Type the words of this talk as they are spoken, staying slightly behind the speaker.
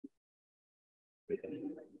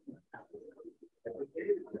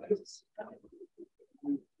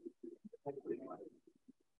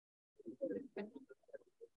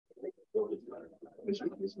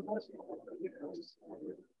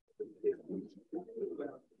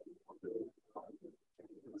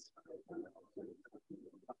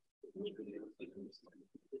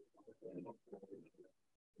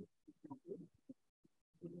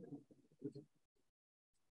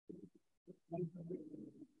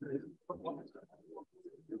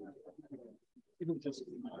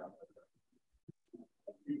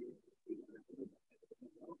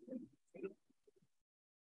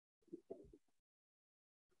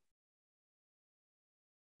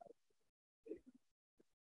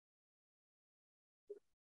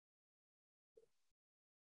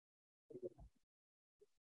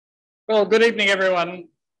Well, good evening, everyone.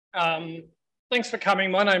 Thanks for coming.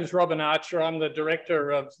 My name's Robin Archer. I'm the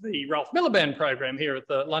director of the Ralph Miliband Programme here at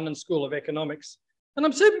the London School of Economics. And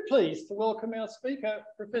I'm super pleased to welcome our speaker,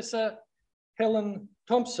 Professor Helen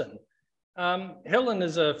Thompson. Helen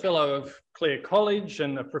is a fellow of Clare College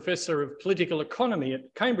and a professor of political economy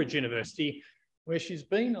at Cambridge University, where she's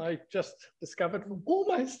been, I just discovered, for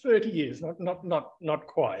almost 30 years, not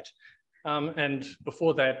quite. And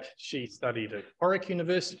before that, she studied at Warwick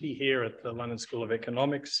University here at the London School of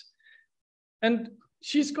Economics. And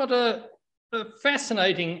she's got a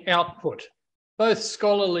fascinating output, both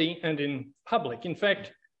scholarly and in public. In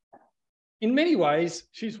fact, in many ways,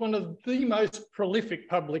 she's one of the most prolific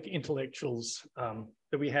public intellectuals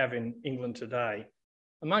that we have in England today.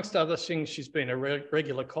 Amongst other things, she's been a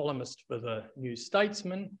regular columnist for the New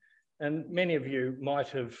Statesman, and many of you might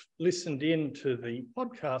have listened in to the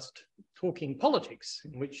podcast Talking Politics,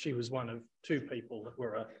 in which she was one of two people that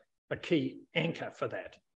were a key anchor for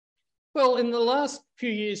that. Well, in the last few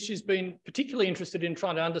years, she's been particularly interested in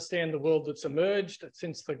trying to understand the world that's emerged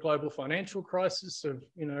since the global financial crisis of,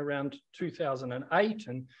 around 2008.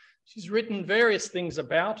 And she's written various things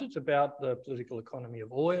about it, about the political economy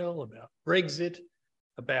of oil, about Brexit,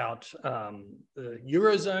 about the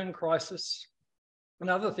Eurozone crisis, and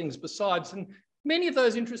other things besides. And many of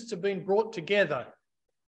those interests have been brought together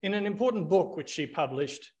in an important book which she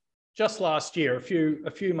published just last year,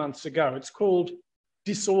 a few months ago. It's called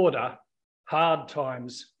Disorder, Hard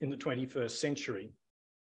Times in the 21st Century.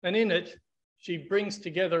 And in it, she brings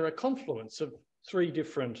together a confluence of three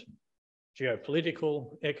different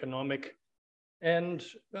geopolitical, economic, and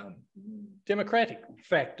democratic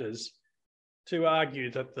factors to argue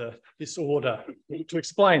that the disorder, to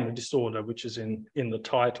explain the disorder which is in the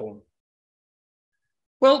title.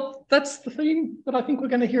 Well, that's the theme that I think we're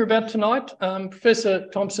going to hear about tonight. Professor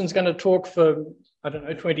Thompson's going to talk for,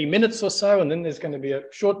 20 minutes or so, and then there's going to be a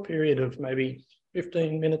short period of maybe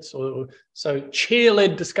 15 minutes or so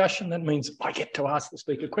chair-led discussion. That means I get to ask the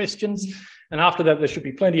speaker questions. And after that, there should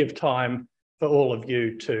be plenty of time for all of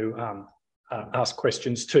you to ask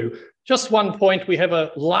questions too. Just one point, we have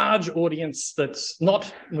a large audience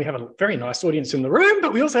we have a very nice audience in the room,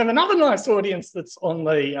 but we also have another nice audience that's on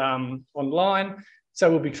the online.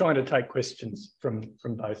 So we'll be trying to take questions from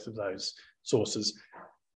both of those sources.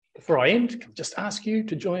 Before I end, I'll just ask you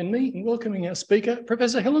to join me in welcoming our speaker,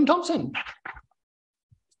 Professor Helen Thompson.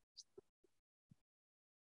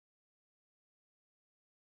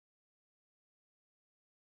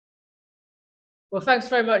 Well, thanks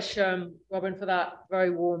very much, Robin, for that very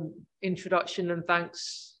warm introduction, and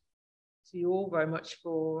thanks to you all very much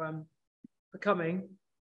for coming.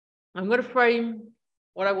 I'm going to frame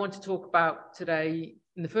what I want to talk about today,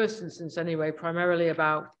 in the first instance anyway, primarily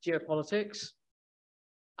about geopolitics.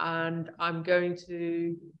 And I'm going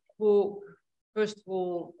to talk, first of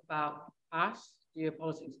all, about past,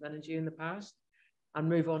 geopolitics of energy in the past, and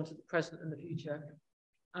move on to the present and the future.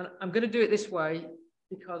 And I'm going to do it this way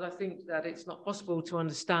because I think that it's not possible to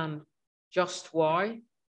understand just why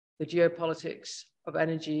the geopolitics of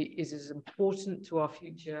energy is as important to our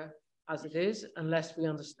future as it is, unless we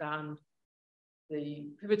understand the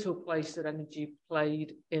pivotal place that energy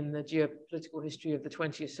played in the geopolitical history of the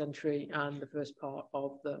 20th century and the first part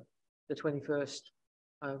of the 21st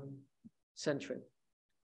century.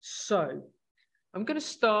 So I'm going to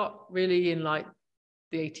start really in like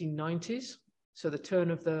the 1890s, so the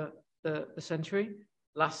turn of the century,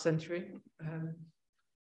 last century.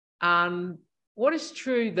 And what is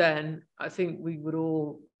true then, I think we would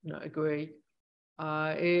all agree,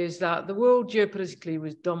 is that the world geopolitically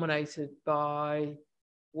was dominated by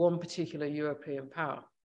one particular European power,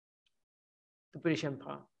 the British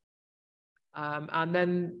Empire. And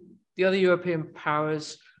then the other European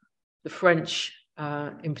powers, the French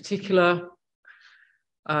in particular,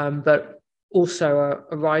 but also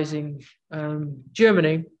a rising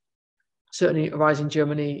Germany, certainly arise in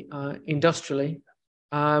Germany industrially,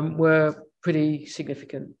 were pretty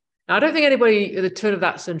significant. Now, I don't think anybody at the turn of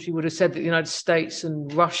that century would have said that the United States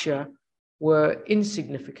and Russia were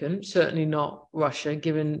insignificant, certainly not Russia,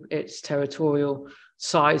 given its territorial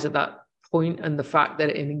size at that point and the fact that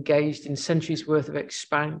it engaged in centuries worth of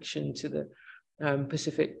expansion to the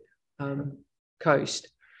Pacific coast.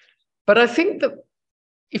 But I think that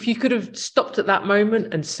if you could have stopped at that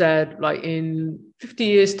moment and said, like, in 50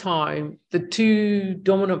 years' time, the two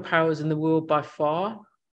dominant powers in the world by far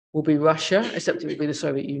will be Russia, except it will be the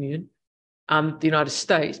Soviet Union, and the United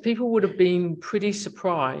States, people would have been pretty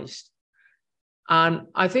surprised. And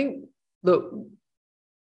I think that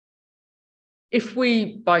if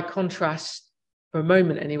we, by contrast, for a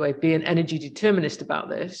moment anyway, be an energy determinist about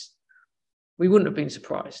this, we wouldn't have been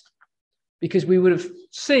surprised, because we would have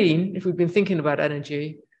seen, if we've been thinking about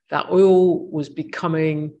energy, that oil was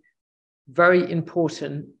becoming very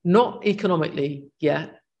important, not economically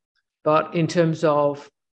yet, but in terms of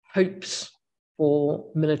hopes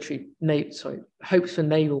for hopes for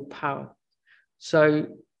naval power. So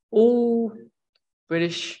all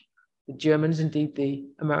British, the Germans, indeed the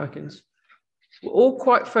Americans, were all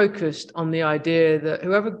quite focused on the idea that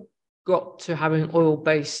whoever got to having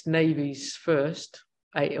oil-based navies first,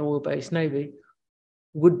 an oil-based navy,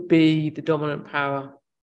 would be the dominant power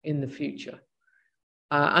in the future.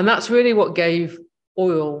 And that's really what gave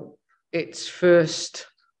oil its first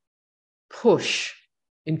push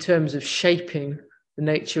in terms of shaping the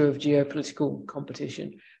nature of geopolitical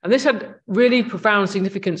competition. And this had really profound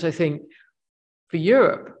significance, I think, for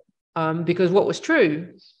Europe, because what was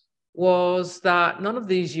true was that none of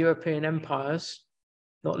these European empires,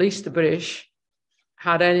 not least the British,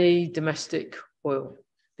 had any domestic oil.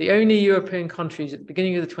 The only European countries at the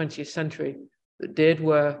beginning of the 20th century that did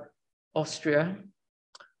were Austria,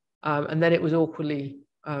 and then it was awkwardly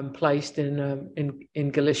placed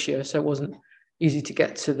in Galicia, so it wasn't easy to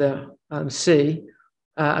get to the sea,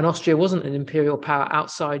 and Austria wasn't an imperial power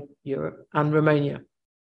outside Europe, and Romania.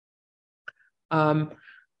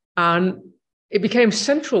 And it became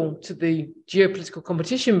central to the geopolitical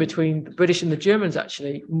competition between the British and the Germans,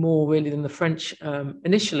 actually, more really than the French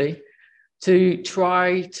initially, to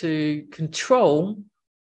try to control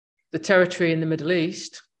the territory in the Middle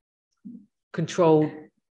East, controlled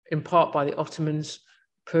in part by the Ottomans,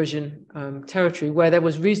 Persian territory, where there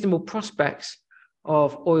was reasonable prospects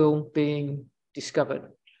of oil being discovered.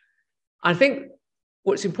 I think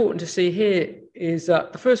what's important to see here is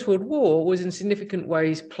that the First World War was in significant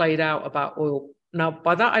ways played out about oil. Now,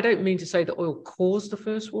 by that, I don't mean to say that oil caused the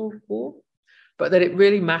First World War, but that it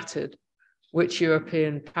really mattered which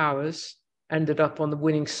European powers ended up on the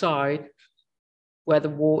winning side where the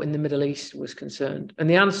war in the Middle East was concerned. And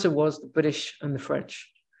the answer was the British and the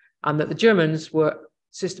French, and that the Germans were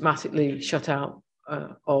systematically shut out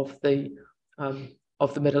of the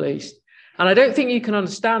Middle East. And I don't think you can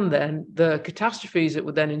understand then the catastrophes that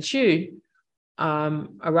would then ensue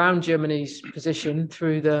around Germany's position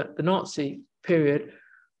through the Nazi period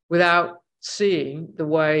without seeing the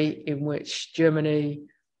way in which Germany,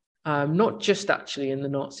 not just actually in the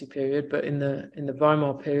Nazi period, but in the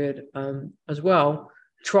Weimar period as well,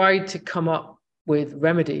 tried to come up with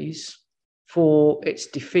remedies for its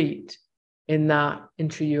defeat in that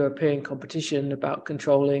intra-European competition about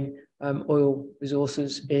controlling oil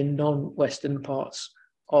resources in non-Western parts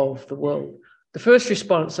of the world. The first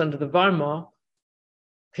response under the Weimar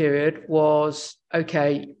period was,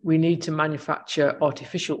 okay, we need to manufacture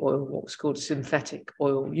artificial oil, what's called synthetic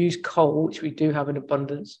oil, use coal, which we do have in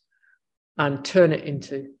abundance, and turn it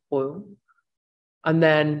into oil. And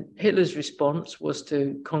then Hitler's response was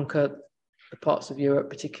to conquer the parts of Europe,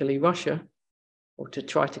 particularly Russia, or to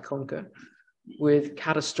try to conquer, with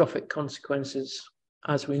catastrophic consequences,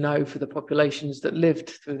 as we know, for the populations that lived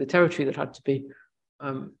through the territory that had to be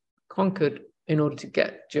conquered in order to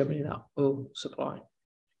get Germany that oil supply.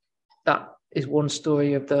 That is one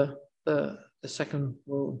story of the Second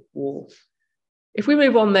World War. If we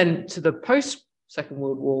move on then to the post-Second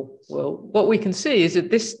World War world, what we can see is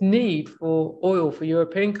that this need for oil for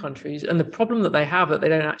European countries and the problem that they have, that they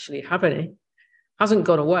don't actually have any, hasn't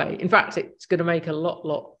gone away. In fact, it's going to make a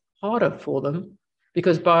lot harder for them,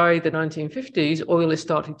 because by the 1950s, oil is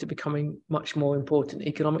starting to becoming much more important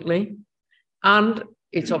economically, and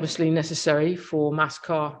it's obviously necessary for mass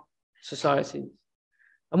car society.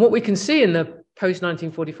 And what we can see in the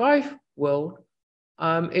post-1945 world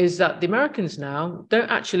is that the Americans now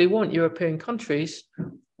don't actually want European countries,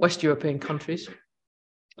 West European countries,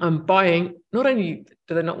 buying, not only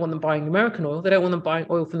do they not want them buying American oil, they don't want them buying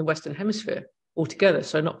oil from the Western Hemisphere altogether,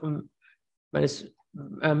 so not from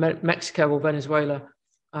Mexico or Venezuela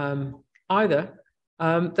either.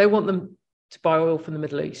 They want them to buy oil from the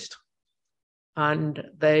Middle East. And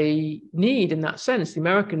they need, in that sense, the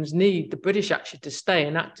Americans need the British actually to stay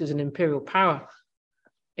and act as an imperial power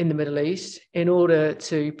in the Middle East in order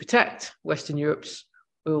to protect Western Europe's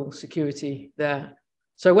oil security there.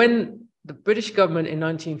 So when the British government in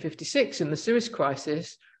 1956 in the Suez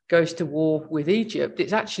crisis goes to war with Egypt,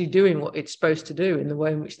 it's actually doing what it's supposed to do in the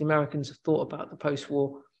way in which the Americans have thought about the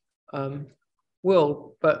post-war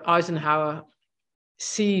world. But Eisenhower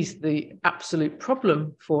sees the absolute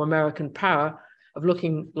problem for American power of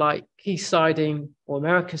looking like he's siding, or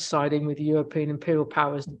America's siding, with the European imperial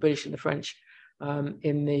powers, the British and the French,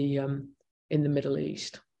 in the Middle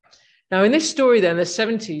East. Now, in this story, then, the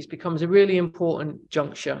 70s becomes a really important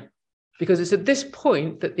juncture, because it's at this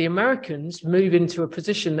point that the Americans move into a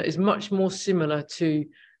position that is much more similar to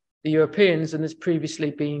the Europeans than has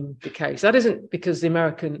previously been the case. That isn't because the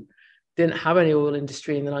American didn't have any oil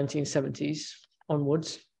industry in the 1970s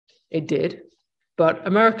onwards. It did. But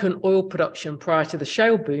American oil production prior to the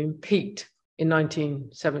shale boom peaked in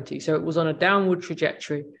 1970. So it was on a downward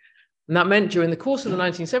trajectory. And that meant during the course of the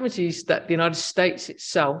 1970s that the United States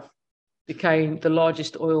itself became the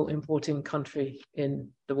largest oil importing country in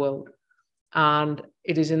the world. And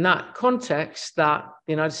it is in that context that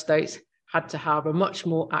the United States had to have a much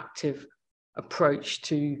more active approach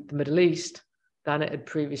to the Middle East than it had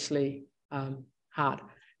previously had.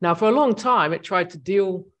 Now, for a long time, it tried to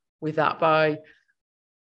deal with that by,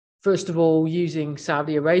 first of all, using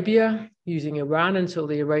Saudi Arabia, using Iran until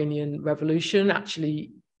the Iranian Revolution,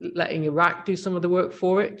 actually letting Iraq do some of the work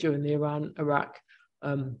for it during the Iran-Iraq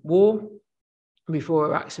war, before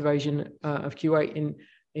Iraq's invasion of Kuwait in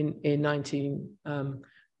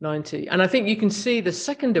 1990. And I think you can see the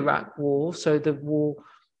second Iraq war, so the war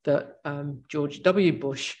that George W.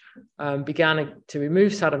 Bush began to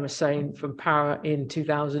remove Saddam Hussein from power in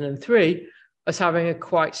 2003, as having a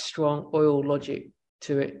quite strong oil logic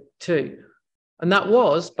to it too. And that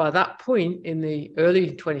was, by that point in the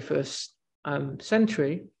early 21st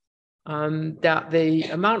century, that the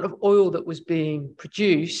amount of oil that was being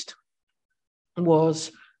produced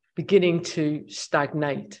was beginning to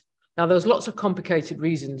stagnate. Now, there's lots of complicated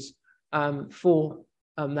reasons for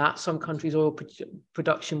that. Some countries' oil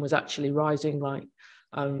production was actually rising, like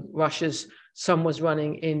Russia's. Some was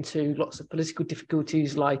running into lots of political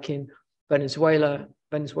difficulties, like in Venezuela.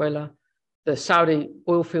 The Saudi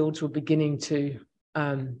oil fields were beginning to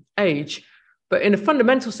age. But in a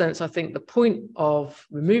fundamental sense, I think the point of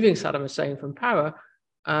removing Saddam Hussein from power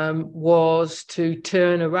was to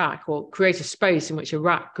turn Iraq, or create a space in which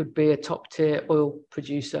Iraq could be a top-tier oil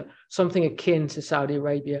producer, something akin to Saudi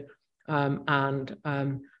Arabia and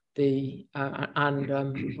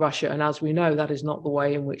Russia. And as we know, that is not the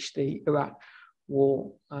way in which the Iraq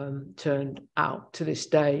war turned out. To this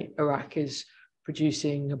day, Iraq is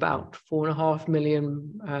producing about 4.5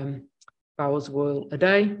 million barrels of oil a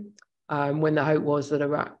day, when the hope was that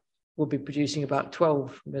Iraq would be producing about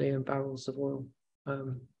 12 million barrels of oil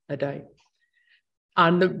a day.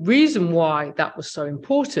 And the reason why that was so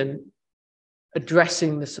important,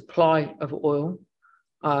 addressing the supply of oil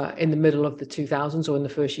in the middle of the 2000s, or in the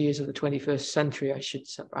first years of the 21st century, I should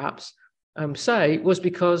perhaps say, was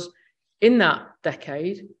because in that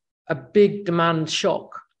decade, a big demand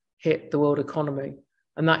shock hit the world economy.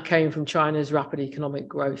 And that came from China's rapid economic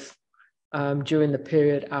growth during the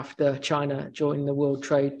period after China joined the World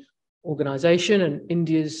Trade Organization, and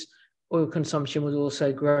India's oil consumption was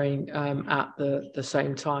also growing at the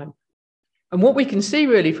same time. And what we can see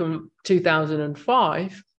really from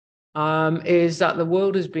 2005 is that the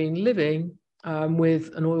world has been living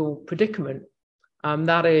with an oil predicament.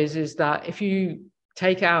 That is that if you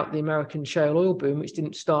take out the American shale oil boom, which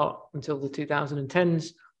didn't start until the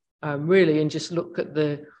 2010s, really, and just look at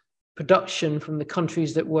the production from the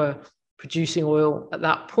countries that were producing oil at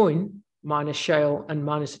that point, minus shale and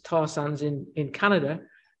minus the tar sands in Canada,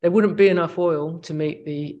 there wouldn't be enough oil to meet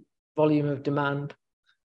the volume of demand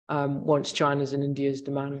once China's and India's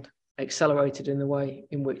demand accelerated in the way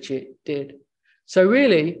in which it did. So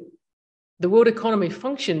really, the world economy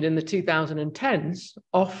functioned in the 2010s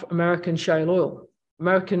off American shale oil.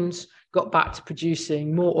 Americans got back to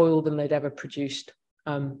producing more oil than they'd ever produced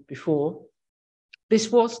before.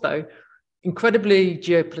 This was, though, incredibly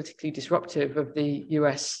geopolitically disruptive of the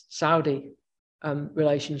US-Saudi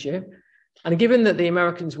relationship. And given that the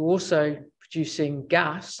Americans were also producing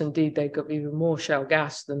gas, indeed they got even more shale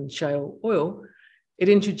gas than shale oil, it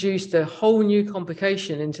introduced a whole new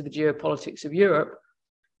complication into the geopolitics of Europe,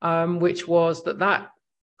 which was that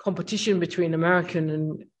competition between American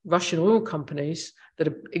and Russian oil companies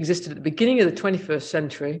that existed at the beginning of the 21st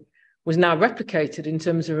century was now replicated in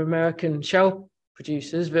terms of American shell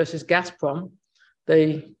producers versus Gazprom,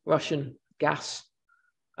 the Russian gas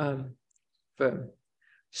firm.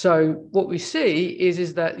 So what we see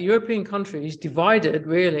is that European countries divided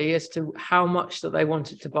really as to how much that they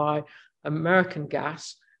wanted to buy American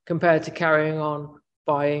gas compared to carrying on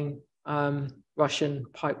buying Russian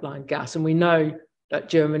pipeline gas. And we know that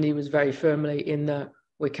Germany was very firmly in the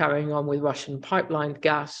we're carrying on with Russian pipeline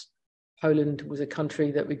gas. Poland was a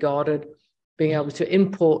country that regarded being able to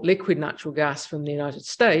import liquid natural gas from the United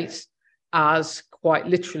States as quite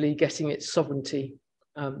literally getting its sovereignty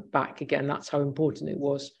back again. That's how important it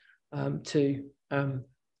was to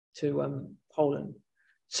Poland.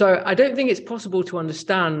 So I don't think it's possible to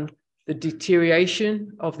understand the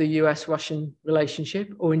deterioration of the US-Russian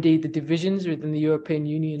relationship, or indeed the divisions within the European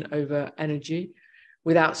Union over energy,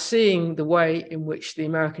 without seeing the way in which the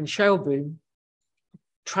American shale boom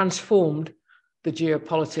transformed the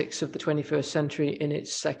geopolitics of the 21st century in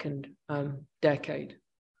its second decade.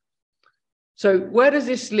 So where does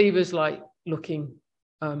this leave us like looking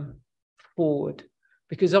forward?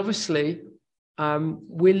 Because obviously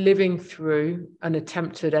we're living through an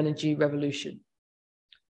attempted energy revolution.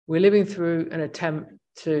 We're living through an attempt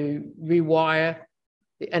to rewire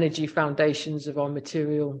the energy foundations of our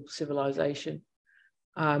material civilization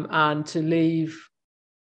and to leave,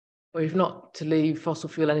 or if not to leave fossil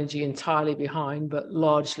fuel energy entirely behind, but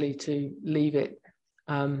largely to leave it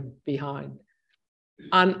behind.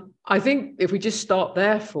 And I think if we just start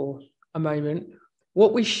there for a moment,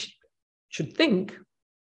 what we should think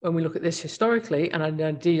when we look at this historically, and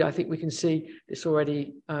indeed I think we can see this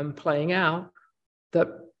already playing out, that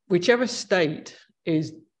whichever state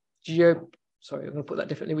is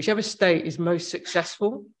whichever state is most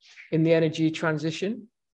successful in the energy transition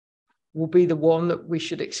will be the one that we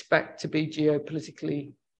should expect to be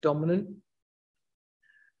geopolitically dominant.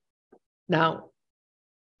 Now,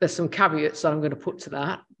 there's some caveats that I'm going to put to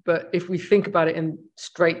that, but if we think about it in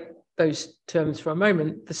straight those terms for a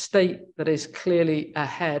moment, the state that is clearly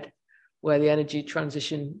ahead where the energy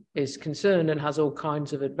transition is concerned and has all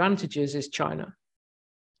kinds of advantages is China.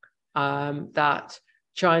 That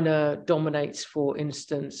China dominates, for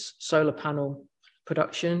instance, solar panel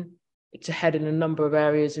production. It's ahead in a number of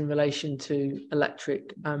areas in relation to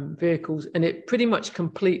electric vehicles, and it pretty much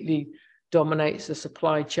completely dominates the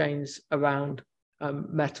supply chains around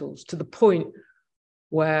metals, to the point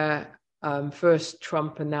where first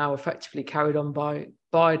Trump and now effectively carried on by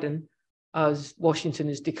Biden, as Washington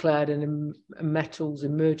has declared a metals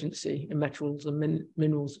emergency, a metals and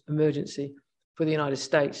minerals emergency for the United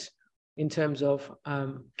States in terms of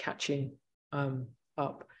catching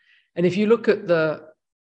up. And if you look at the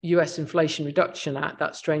US Inflation Reduction Act,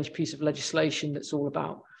 that strange piece of legislation that's all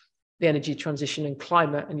about the energy transition and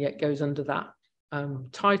climate, and yet goes under that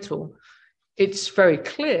title, it's very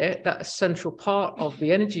clear that a central part of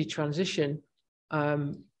the energy transition,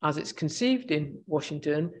 as it's conceived in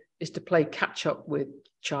Washington, is to play catch up with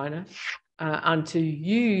China and to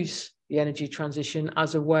use the energy transition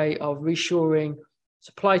as a way of reshoring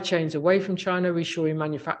supply chains away from China, reshoring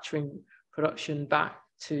manufacturing production back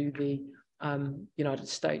to the United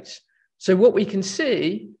States. So what we can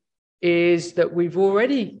see is that we've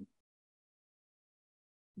already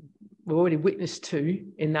witnessed to,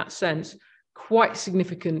 in that sense, quite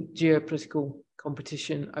significant geopolitical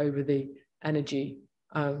competition over the energy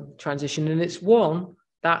transition. And it's one,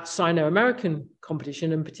 that Sino-American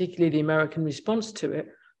competition, and particularly the American response to it,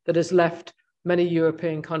 that has left many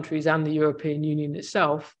European countries and the European Union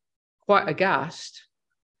itself quite aghast.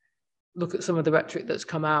 Look at some of the rhetoric that's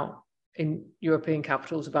come out in European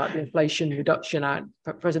capitals about the Inflation Reduction Act.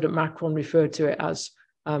 President Macron referred to it as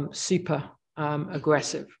super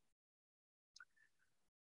aggressive.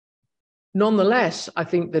 Nonetheless, I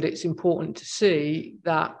think that it's important to see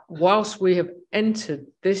that whilst we have entered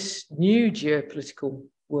this new geopolitical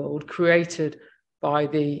world created by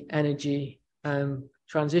the energy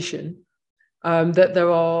transition, that there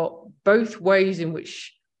are both ways in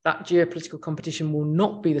which that geopolitical competition will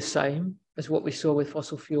not be the same as what we saw with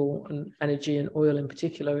fossil fuel and energy and oil in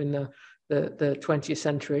particular in the 20th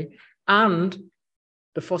century, and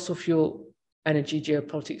the fossil fuel energy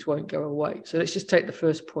geopolitics won't go away. So let's just take the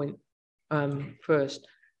first point first.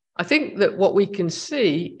 I think that what we can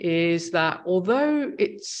see is that although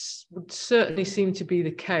it would certainly seem to be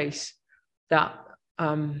the case that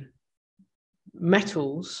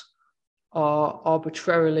metals are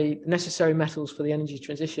arbitrarily, necessary metals for the energy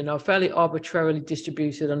transition are fairly arbitrarily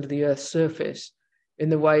distributed under the Earth's surface in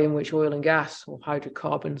the way in which oil and gas or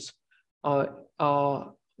hydrocarbons are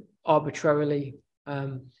arbitrarily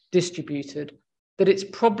distributed, that it's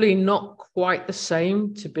probably not quite the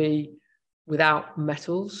same to be without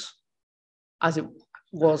metals as it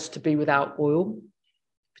was to be without oil,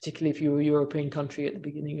 particularly if you were a European country at the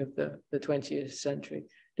beginning of the 20th century.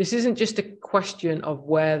 This isn't just a question of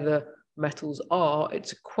where the metals are,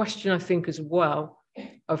 it's a question, I think, as well,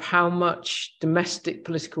 of how much domestic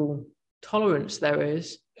political tolerance there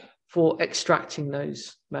is for extracting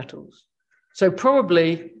those metals. So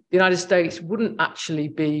probably the United States wouldn't actually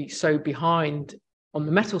be so behind on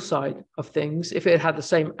the metal side of things if it had the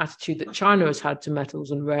same attitude that China has had to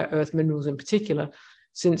metals and rare earth minerals in particular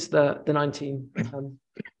since the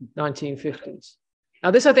 1950s. Now,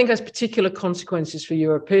 this, I think, has particular consequences for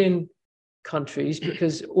European countries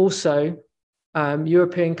because also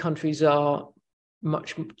European countries are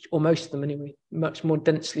much, or most of them anyway, much more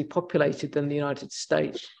densely populated than the United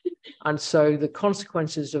States. And so the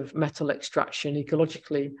consequences of metal extraction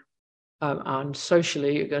ecologically and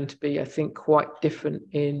socially are going to be, I think, quite different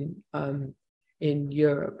in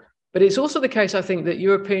Europe. But it's also the case, I think, that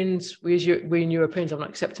Europeans, we Europeans, I'm not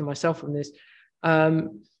accepting myself from this,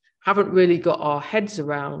 haven't really got our heads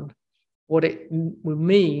around what it will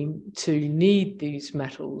mean to need these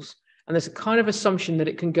metals. And there's a kind of assumption that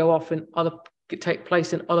it can go off in take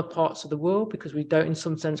place in other parts of the world because we don't, in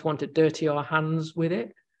some sense, want to dirty our hands with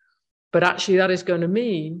it. But actually, that is going to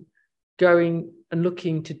mean going and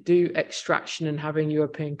looking to do extraction and having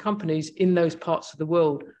European companies in those parts of the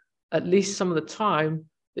world, at least some of the time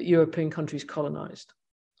that European countries colonized.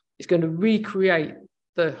 It's going to recreate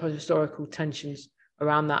the historical tensions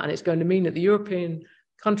around that. And it's going to mean that the European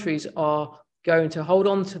countries are going to hold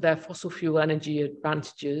on to their fossil fuel energy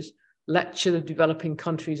advantages, lecture the developing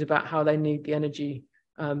countries about how they need the energy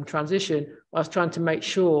transition, whilst trying to make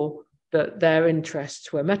sure that their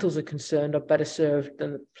interests where metals are concerned are better served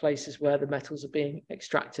than the places where the metals are being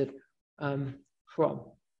extracted from.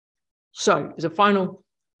 So as a final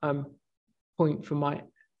point from my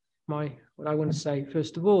what I want to say,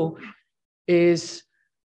 first of all, is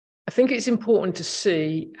I think it's important to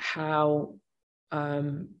see how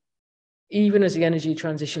even as the energy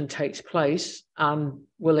transition takes place and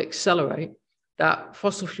will accelerate, that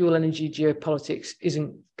fossil fuel energy geopolitics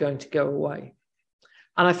isn't going to go away.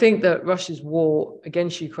 And I think that Russia's war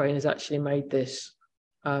against Ukraine has actually made this,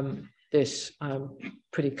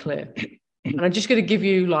 pretty clear. And I'm just going to give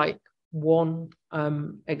you like one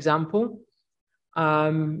example.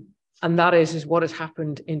 And that is what has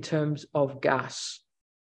happened in terms of gas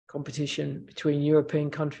competition between European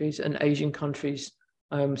countries and Asian countries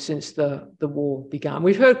since the war began.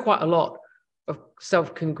 We've heard quite a lot of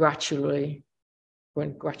self-congratulatory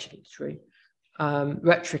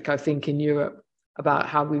rhetoric, I think, in Europe about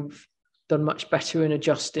how we've done much better in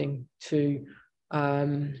adjusting to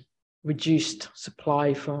reduced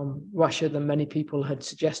supply from Russia than many people had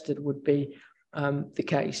suggested would be the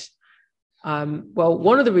case. Well,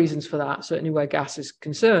 one of the reasons for that, certainly where gas is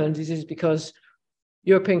concerned, is because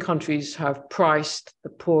European countries have priced the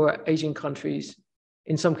poorer Asian countries,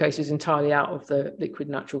 in some cases entirely out of the liquid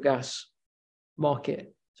natural gas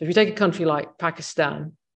market. So if you take a country like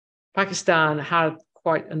Pakistan, Pakistan had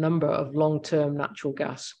quite a number of long-term natural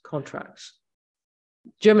gas contracts.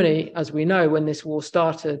 Germany, as we know, when this war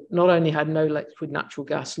started, not only had no liquid natural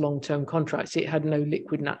gas long-term contracts, it had no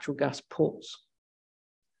liquid natural gas ports.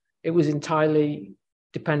 It was entirely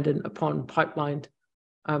dependent upon pipelined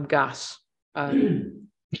gas,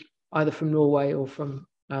 either from Norway or from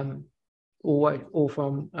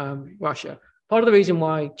Russia. Part of the reason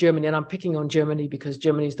why Germany, and I'm picking on Germany because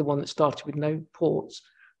Germany is the one that started with no ports,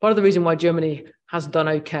 part of the reason why Germany has done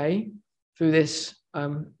okay through this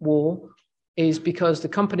war is because the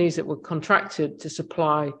companies that were contracted to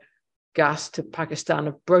supply gas to Pakistan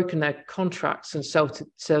have broken their contracts and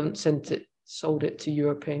sold it to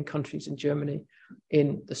European countries and Germany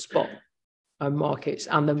in the spot markets.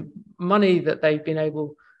 And the money that they've been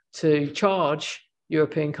able to charge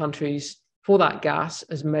European countries for that gas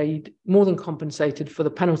has made more than compensated for the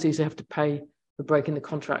penalties they have to pay for breaking the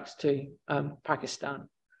contracts to Pakistan.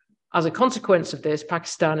 As a consequence of this,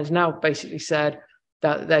 Pakistan has now basically said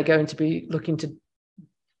that they're going to be looking to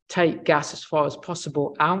take gas as far as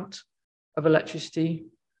possible out of electricity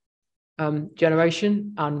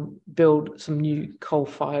generation and build some new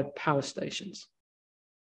coal-fired power stations.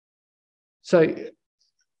 So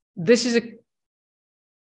this is a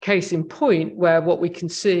case in point where what we can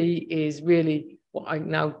see is really what I'm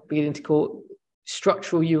now beginning to call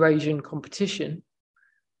structural Eurasian competition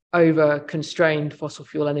over constrained fossil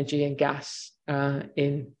fuel energy and gas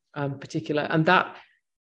in particular. And that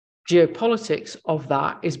geopolitics of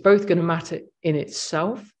that is both going to matter in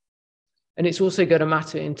itself, and it's also going to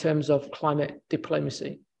matter in terms of climate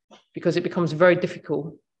diplomacy. because it becomes very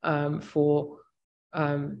difficult for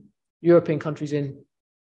European countries in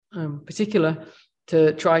particular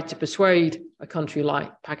to try to persuade a country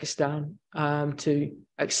like Pakistan to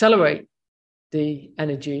accelerate the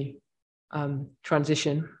energy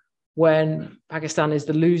transition when Pakistan is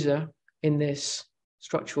the loser in this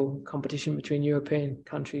structural competition between European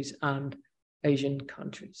countries and Asian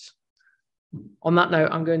countries. On that note,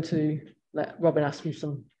 I'm going to let Robin ask you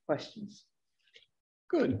some questions.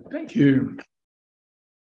 Good, thank you.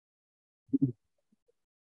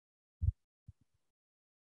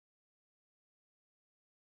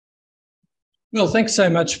 Well, thanks so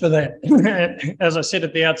much for that. As I said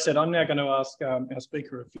at the outset, I'm now going to ask our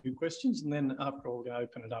speaker a few questions, and then after all, we're going to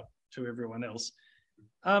open it up to everyone else.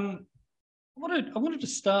 I wanted to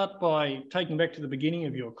start by taking back to the beginning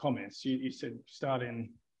of your comments. You said start in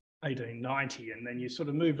 1890, and then you sort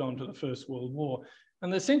of moved on to the First World War.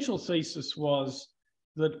 And the essential thesis was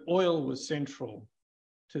that oil was central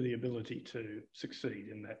to the ability to succeed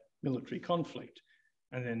in that military conflict.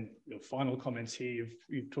 And then your final comments here,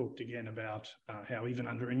 you've talked again about how even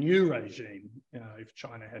under a new regime, if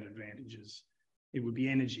China had advantages, it would be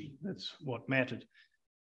energy. That's what mattered.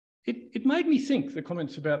 It made me think, the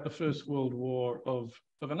comments about the First World War, of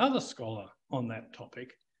another scholar on that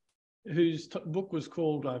topic, whose book was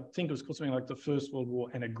called, I think it was called something like The First World War,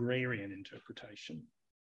 An Agrarian Interpretation.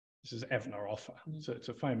 This is Avner Offer. So it's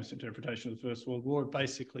a famous interpretation of the First World War. It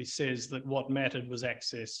basically says that what mattered was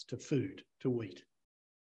access to food, to wheat.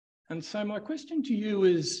 And so my question to you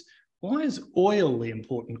is, why is oil the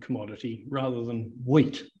important commodity rather than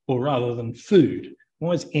wheat, or rather than food?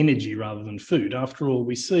 Why is energy rather than food? After all,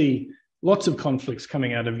 we see lots of conflicts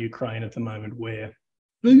coming out of Ukraine at the moment where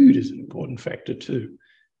food is an important factor too.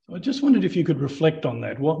 So I just wondered if you could reflect on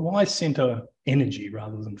that. Why centre energy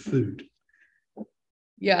rather than food?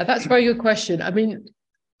 Yeah, that's a very good question. I mean,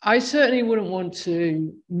 I certainly wouldn't want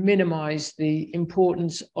to minimise the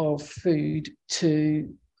importance of food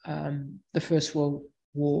to the First World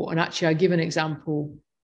War. And actually, I give an example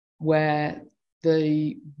where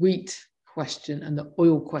the wheat question and the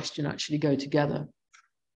oil question actually go together,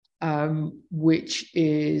 which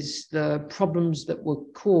is the problems that were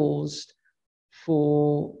caused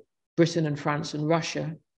for Britain and France and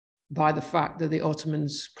Russia by the fact that the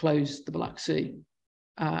Ottomans closed the Black Sea.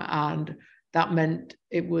 And that meant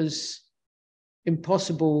it was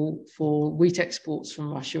impossible for wheat exports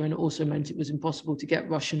from Russia, and it also meant it was impossible to get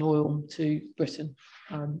Russian oil to Britain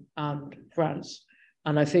and France.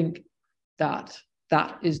 And I think that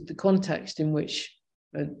is the context in which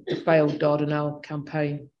the failed Dardanelles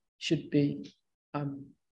campaign should be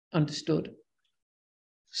understood.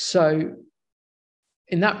 So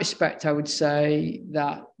in that respect, I would say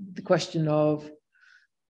that the question of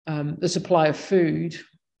the supply of food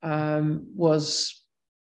was,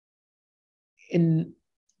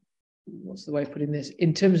 what's the way of putting this,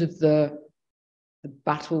 in terms of the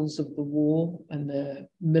battles of the war and the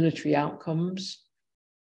military outcomes,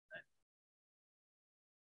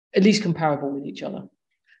 at least comparable with each other.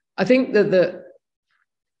 I think that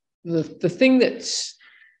the thing that's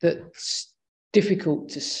difficult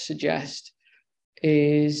to suggest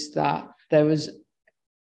is that there was,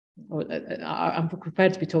 I'm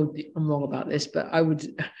prepared to be told I'm wrong about this, but I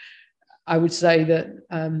would say that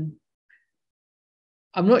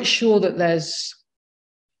I'm not sure that there's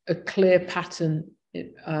a clear pattern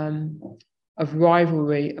of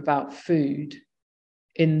rivalry about food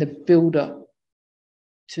in the build-up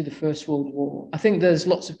to the First World War. I think there's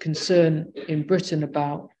lots of concern in Britain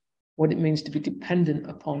about what it means to be dependent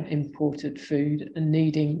upon imported food and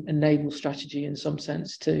needing a naval strategy in some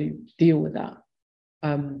sense to deal with that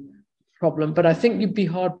problem. But I think you'd be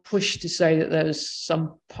hard pushed to say that there's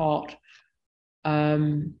some part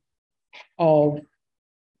of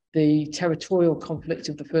the territorial conflict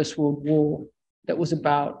of the First World War that was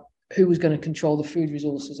about who was going to control the food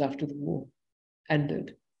resources after the war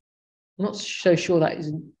ended. I'm not so sure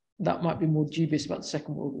that might be more dubious about the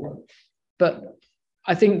Second World War. But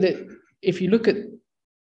I think that if you look at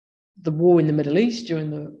the war in the Middle East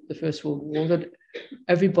during the First World War, that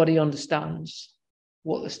everybody understands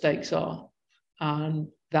what the stakes are. And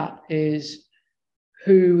that is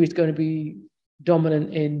who is going to be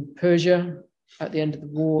dominant in Persia at the end of the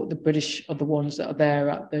war. The British are the ones that are there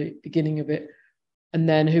at the beginning of it. And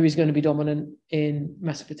then who is going to be dominant in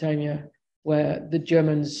Mesopotamia, where the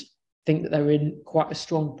Germans think that they're in quite a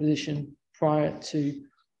strong position prior to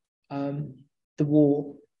the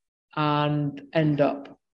war, and end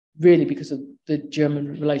up, really because of the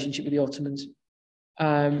German relationship with the Ottomans,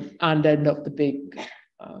 and end up the big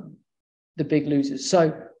losers.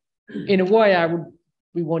 So in a way, I would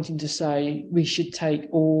be wanting to say we should take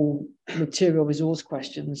all material resource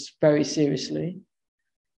questions very seriously.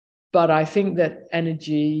 But I think that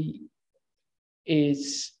energy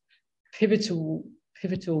is pivotal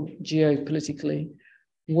geopolitically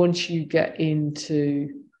once you get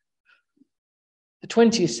into the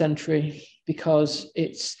 20th century, because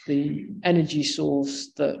it's the energy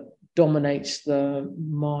source that dominates the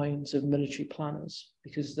minds of military planners,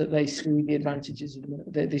 because they see the advantages of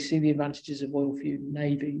oil-fueled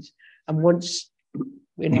navies. And once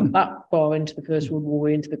we're not that far into the First World War,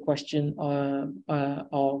 we're into the question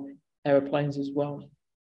of aeroplanes as well.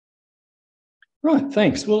 Right,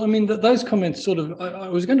 thanks. Well, I mean, those comments sort of, I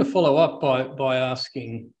was going to follow up by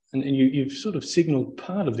asking, and you've sort of signalled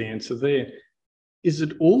part of the answer there. Is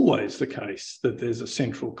it always the case that there's a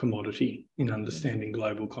central commodity in understanding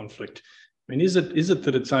global conflict? I mean, is it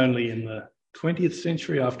that it's only in the 20th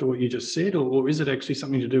century after what you just said, or is it actually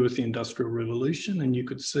something to do with the Industrial Revolution and you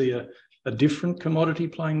could see a different commodity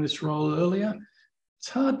playing this role earlier? It's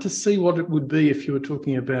hard to see what it would be if you were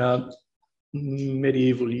talking about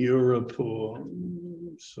medieval Europe or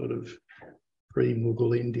sort of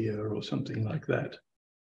pre-Mughal India or something like that.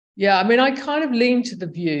 Yeah, I mean, I kind of lean to the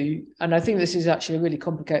view, and I think this is actually a really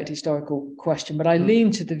complicated historical question, but I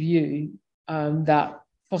lean to the view that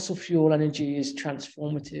fossil fuel energy is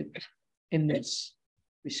transformative in this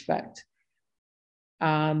respect,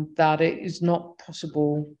 and that it is not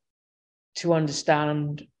possible to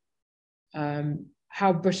understand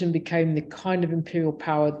how Britain became the kind of imperial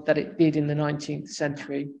power that it did in the 19th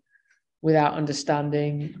century without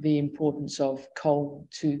understanding the importance of coal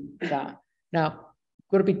to that. Now,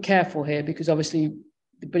 got to be careful here, because obviously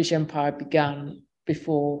the British Empire began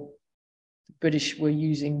before the British were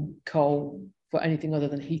using coal for anything other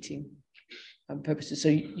than heating purposes. So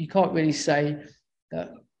you can't really say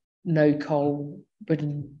that no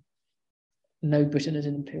Britain is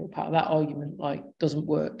an imperial power. That argument doesn't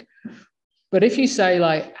work. But if you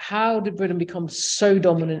say how did Britain become so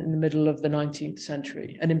dominant in the middle of the 19th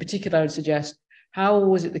century? And in particular, I would suggest, how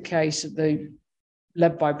was it the case that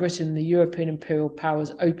led by Britain, the European imperial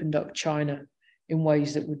powers opened up China in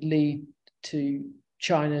ways that would lead to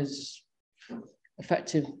China's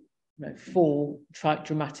effective fall,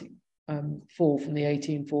 dramatic fall from the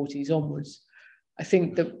 1840s onwards? I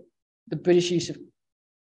think that the British use of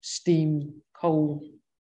steam,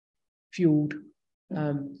 coal-fueled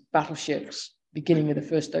battleships, beginning of the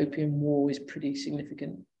First Opium War, is pretty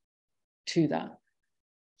significant to that.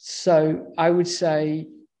 So I would say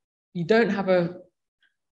you don't have a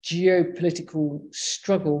geopolitical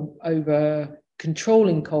struggle over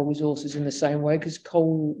controlling coal resources in the same way, because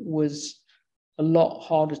coal was a lot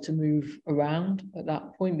harder to move around at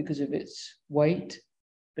that point because of its weight.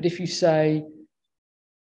 But if you say,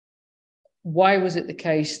 why was it the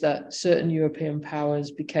case that certain European powers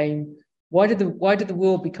became, why did the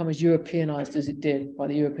world become as Europeanized as it did by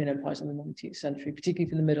the European empires in the 19th century, particularly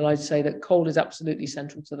from the middle? I'd say that coal is absolutely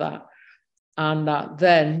central to that. And that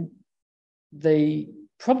then the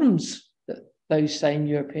problems that those same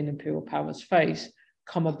European imperial powers face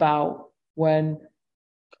come about when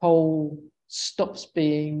coal stops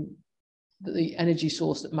being the energy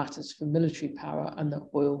source that matters for military power, and that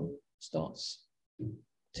oil starts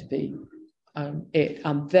to be it.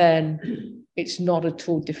 And then it's not at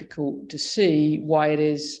all difficult to see why it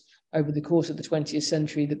is over the course of the 20th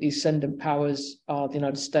century that the ascendant powers are the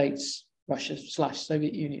United States, Russia /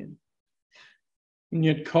 Soviet Union. And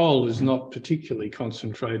yet coal is not particularly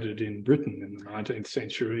concentrated in Britain in the 19th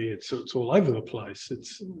century. It's all over the place.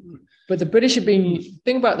 But the British have been, the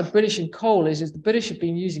thing about the British and coal is the British have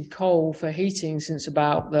been using coal for heating since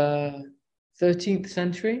about the 13th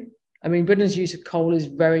century. I mean, Britain's use of coal is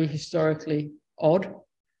very historically odd.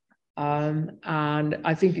 And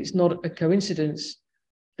I think it's not a coincidence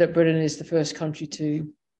that Britain is the first country to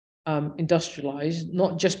industrialize,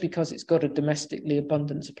 not just because it's got a domestically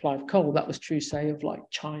abundant supply of coal. That was true, say, of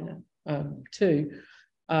China too,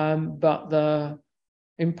 but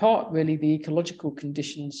in part really the ecological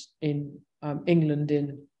conditions in England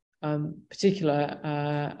in particular,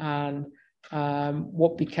 and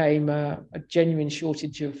what became a genuine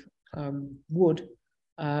shortage of wood,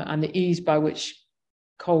 and the ease by which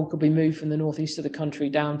coal could be moved from the northeast of the country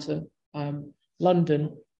down to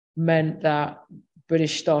London meant that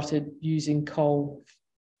British started using coal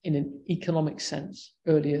in an economic sense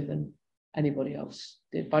earlier than anybody else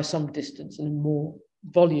did, by some distance and in more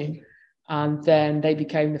volume. And then they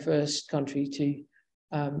became the first country to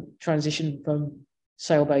transition from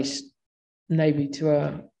sail-based navy to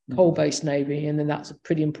a coal-based navy. And then that's a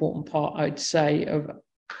pretty important part, I'd say,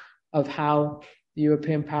 of how the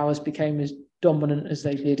European powers became as dominant as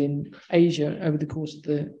they did in Asia over the course of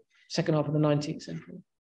the second half of the 19th century.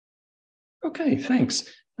 Okay, thanks.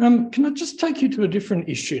 Can I just take you to a different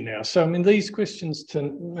issue now? So, I mean, these questions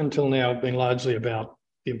until now have been largely about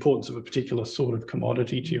the importance of a particular sort of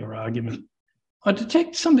commodity to your argument. I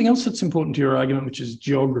detect something else that's important to your argument, which is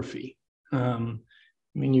geography. I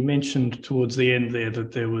mean, you mentioned towards the end there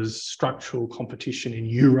that there was structural competition in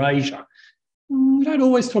Eurasia. We don't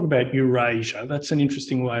always talk about Eurasia. That's an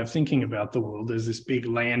interesting way of thinking about the world. There's this big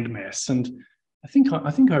landmass, and I think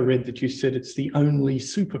I read that you said it's the only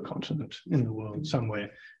supercontinent in the world somewhere.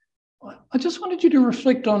 I just wanted you to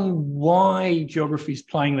reflect on why geography is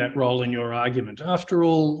playing that role in your argument. After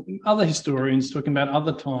all, other historians talking about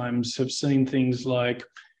other times have seen things like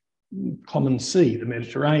common sea, the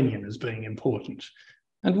Mediterranean, as being important.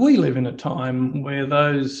 And we live in a time where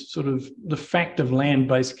the fact of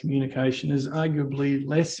land-based communication is arguably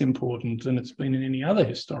less important than it's been in any other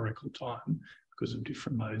historical time because of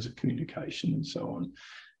different modes of communication and so on.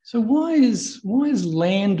 So why is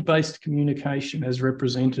land-based communication as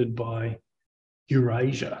represented by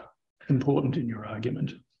Eurasia important in your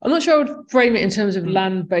argument? I'm not sure I would frame it in terms of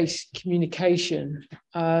land-based communication.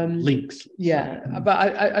 Links. Yeah, but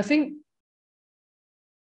I think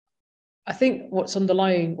what's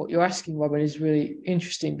underlying what you're asking, Robin, is really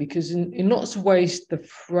interesting because in lots of ways, the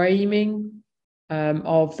framing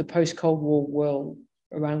of the post-Cold War world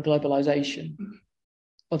around globalization,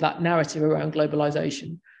 or that narrative around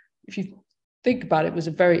globalization, if you think about it, was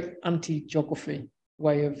a very anti-geography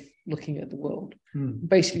way of looking at the world.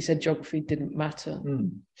 Basically said geography didn't matter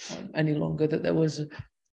any longer, that there was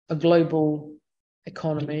a global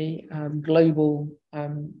economy, global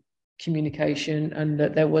communication, and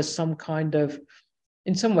that there was some kind of,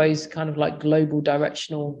 in some ways, kind of like global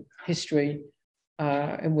directional history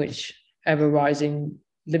in which ever-rising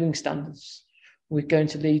living standards were going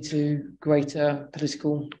to lead to greater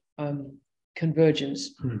political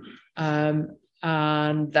convergence.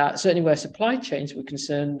 And that certainly where supply chains were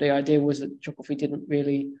concerned, the idea was that geography didn't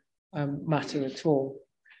really matter at all.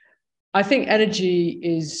 I think energy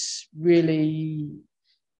is really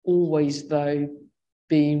always, though,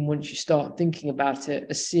 being, once you start thinking about it,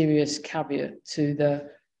 a serious caveat to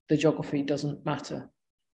the geography doesn't matter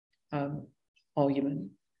argument.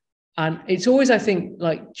 And it's always, I think,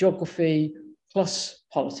 like geography plus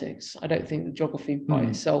politics. I don't think the geography by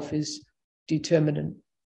itself is determinant.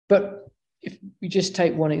 But if we just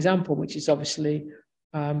take one example, which is obviously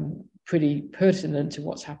pretty pertinent to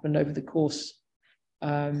what's happened over the course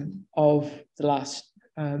of the last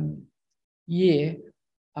year,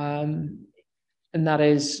 and that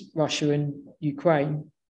is Russia and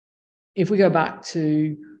Ukraine. If we go back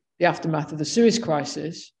to the aftermath of the Suez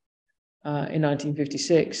Crisis in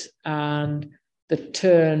 1956 and the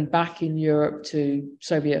turn back in Europe to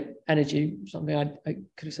Soviet energy, something I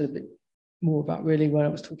could have said a bit more about really when I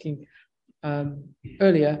was talking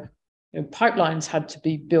earlier, pipelines had to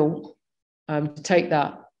be built to take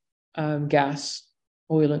that gas,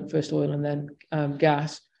 first oil and then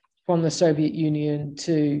gas, from the Soviet Union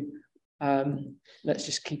to, let's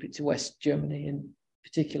just keep it to West Germany in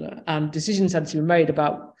particular. And decisions had to be made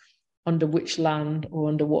about under which land or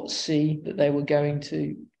under what sea that they were going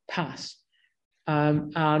to pass.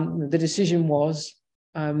 And the decision was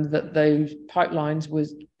that those pipelines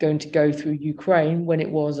was going to go through Ukraine when it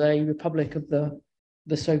was a republic of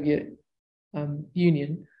the Soviet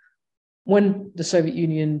Union. When the Soviet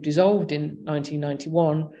Union dissolved in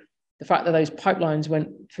 1991, the fact that those pipelines went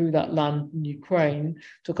through that land in Ukraine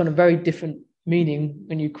took on a very different meaning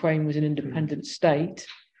when Ukraine was an independent state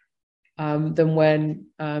than when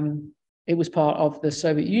it was part of the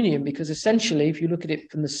Soviet Union, because essentially, if you look at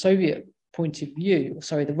it from the Soviet point of view,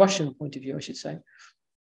 the Russian point of view, I should say.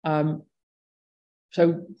 And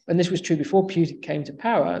this was true before Putin came to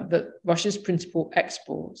power, that Russia's principal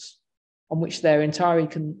exports, on which their entire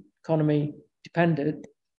economy depended,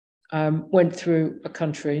 went through a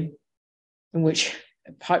country in which,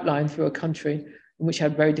 a pipeline through a country in which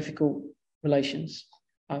had very difficult relations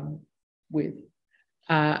with.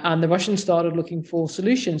 And the Russians started looking for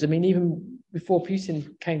solutions. I mean, even before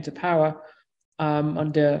Putin came to power,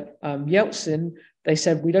 under Yeltsin, they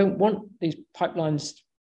said, we don't want these pipelines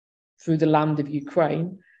through the land of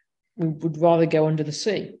Ukraine. We would rather go under the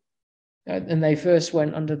sea. And they first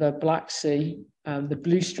went under the Black Sea, the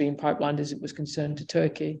Blue Stream pipeline as it was concerned, to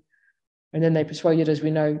Turkey. And then they persuaded, as we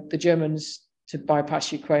know, the Germans to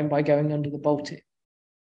bypass Ukraine by going under the Baltic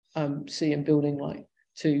Sea and building like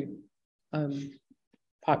two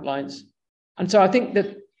pipelines. And so I think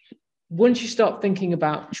that once you start thinking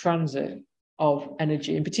about transit of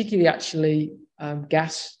energy, and particularly actually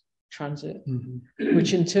gas transit,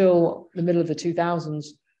 which until the middle of the 2000s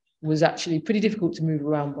was actually pretty difficult to move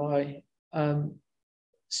around by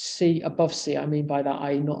sea, above sea. I mean by that,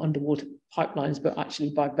 i.e. not underwater pipelines, but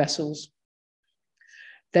actually by vessels.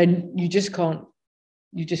 Then you just can't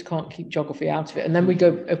keep geography out of it. And then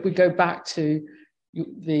if we go back to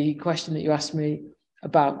the question that you asked me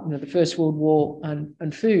about, the First World War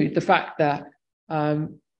and food, the fact that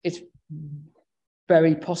it's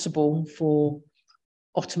very possible for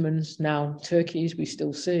Ottomans, now Turkeys, we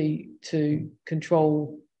still see, to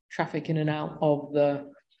control traffic in and out of the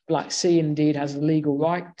Black Sea, indeed has a legal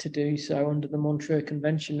right to do so under the Montreux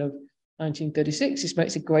Convention of 1936. This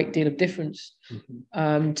makes a great deal of difference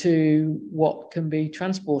to what can be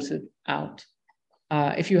transported out.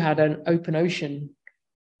 If you had an open ocean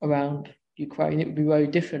around Ukraine, it would be very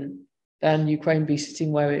different than Ukraine be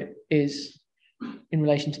sitting where it is in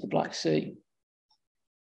relation to the Black Sea.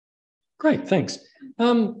 Great, thanks.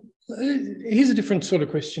 Here's a different sort of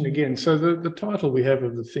question again. So the title we have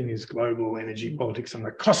of the thing is Global Energy Politics and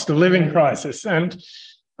the Cost of Living Crisis. And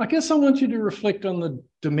I guess I want you to reflect on the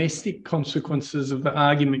domestic consequences of the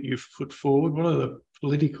argument you've put forward. What are the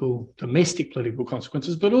domestic political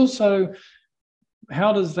consequences, but also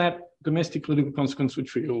how does that domestic political consequence,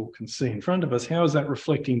 which we all can see in front of us, how is that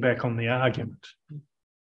reflecting back on the argument?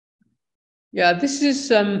 Yeah, this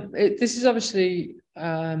is obviously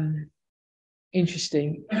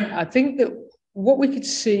interesting. I think that what we could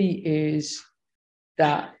see is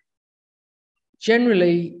that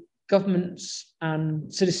generally governments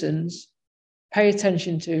and citizens pay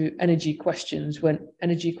attention to energy questions when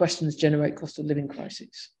energy questions generate cost of living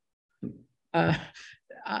crises.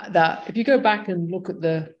 That if you go back and look at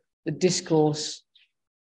the discourse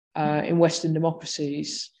in Western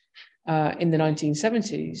democracies in the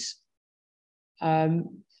 1970s,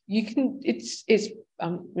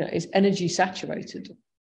 it's energy saturated,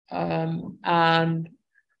 and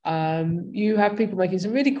you have people making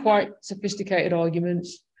some really quite sophisticated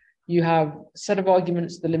arguments. You have a set of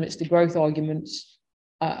arguments, the limits to growth arguments,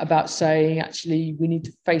 about saying actually we need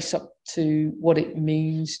to face up to what it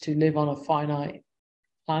means to live on a finite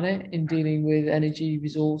planet in dealing with energy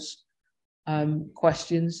resource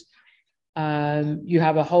questions. You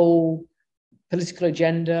have a whole political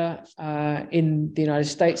agenda in the United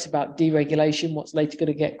States about deregulation, what's later going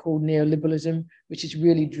to get called neoliberalism, which is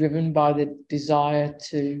really driven by the desire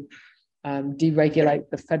to deregulate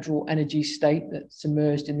the federal energy state that's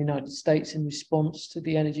emerged in the United States in response to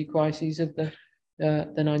the energy crises of the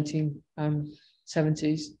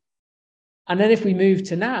 1970s. And then if we move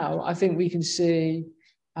to now, I think we can see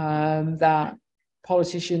that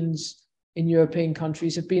politicians in European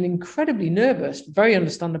countries have been incredibly nervous, for very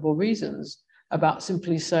understandable reasons, about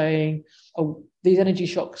simply saying, oh, these energy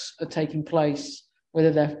shocks are taking place,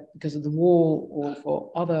 whether they're because of the war or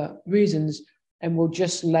for other reasons, and we'll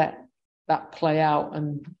just let that play out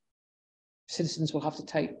and citizens will have to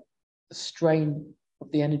take the strain of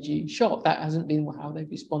the energy shock. That hasn't been how they've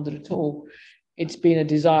responded at all. It's been a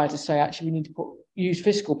desire to say, actually, we need to use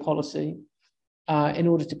fiscal policy in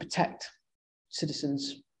order to protect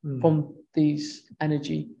citizens from these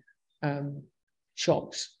energy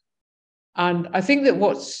shocks. And I think that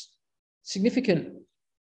what's significant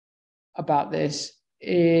about this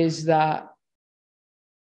is that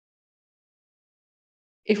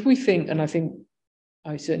if we think, and I think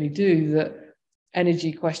I certainly do, that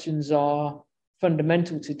energy questions are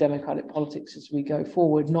fundamental to democratic politics as we go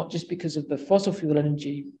forward, not just because of the fossil fuel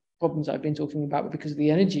energy problems I've been talking about, but because of the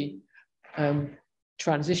energy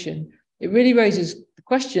transition, it really raises the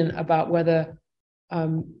question about whether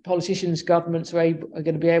politicians, governments are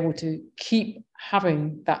going to be able to keep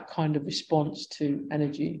having that kind of response to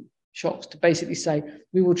energy shocks, to basically say,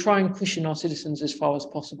 we will try and cushion our citizens as far as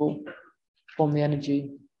possible from the energy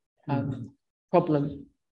problem,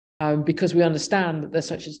 because we understand that there's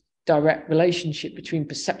such a direct relationship between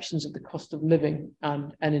perceptions of the cost of living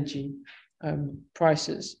and energy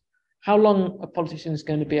prices. How long are politicians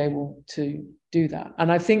going to be able to do that? And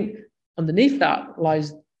I think underneath that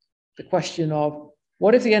lies the question of,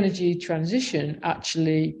 what if the energy transition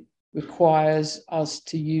actually requires us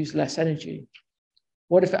to use less energy?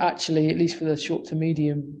 What if it actually, at least for the short to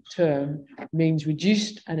medium term, means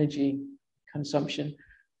reduced energy consumption?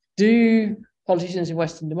 Do politicians in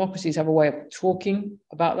Western democracies have a way of talking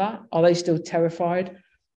about that? Are they still terrified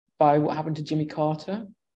by what happened to Jimmy Carter,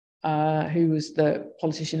 who was the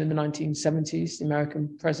politician in the 1970s, the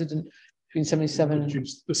American president between 77 and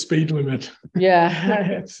the speed limit?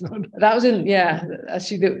 Yeah, that was in, yeah,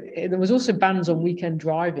 actually there was also bans on weekend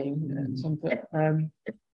driving.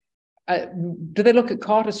 Do they look at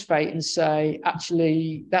Carter's fate and say,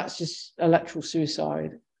 actually, that's just electoral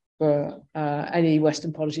suicide? for any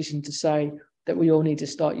Western politician to say that we all need to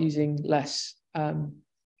start using less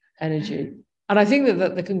energy. And I think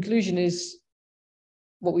that the conclusion is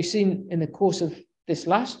what we've seen in the course of this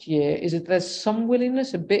last year is that there's some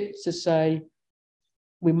willingness a bit to say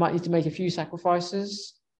we might need to make a few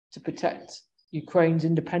sacrifices to protect Ukraine's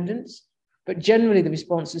independence. But generally the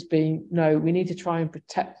response has been, no, we need to try and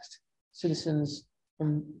protect citizens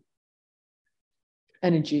from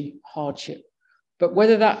energy hardship. But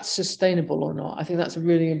whether that's sustainable or not, I think that's a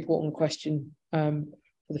really important question for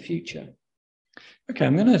the future. Okay,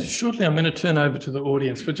 I'm going to turn over to the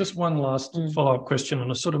audience for just one last follow-up question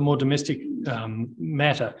on a sort of more domestic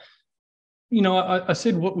matter. You know, I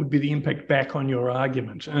said what would be the impact back on your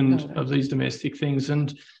argument and of these domestic things.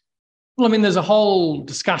 And well, I mean, there's a whole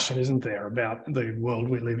discussion, isn't there, about the world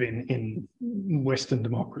we live in Western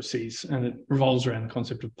democracies, and it revolves around the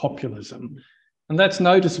concept of populism. And that's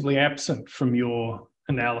noticeably absent from your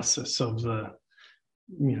analysis of the,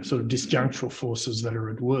 you know, sort of disjunctural forces that are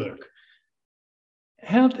at work.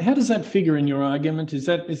 How does that figure in your argument? Is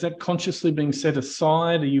that consciously being set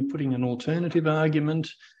aside? Are you putting an alternative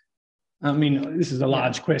argument? I mean, this is a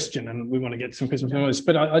large question and we want to get some questions on this,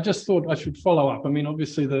 but I just thought I should follow up. I mean,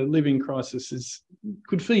 obviously the living crisis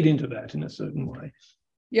could feed into that in a certain way.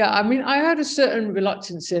 Yeah, I mean, I had a certain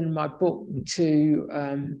reluctance in my book to,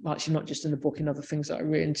 actually not just in the book, in other things that I've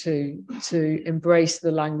written, to embrace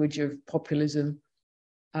the language of populism.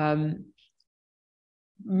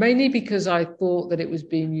 Mainly because I thought that it was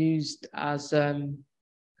being used as a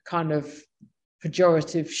kind of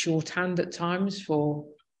pejorative shorthand at times for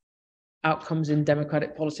outcomes in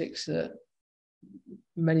democratic politics that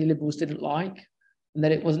many liberals didn't like, and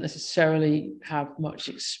that it wasn't necessarily have much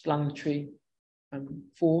explanatory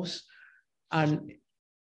force. And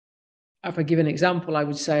if I give an example, I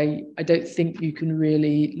would say, I don't think you can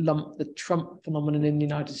really lump the Trump phenomenon in the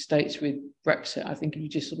United States with Brexit. I think if you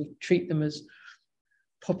just sort of treat them as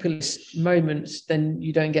populist moments, then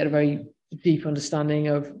you don't get a very deep understanding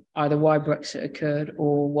of either why Brexit occurred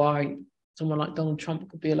or why someone like Donald Trump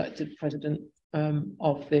could be elected president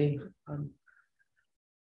of the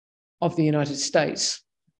United States.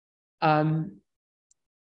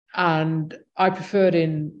 And I preferred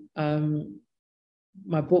in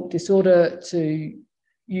my book Disorder to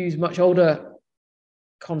use much older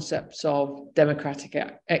concepts of democratic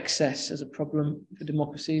excess as a problem for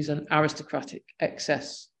democracies and aristocratic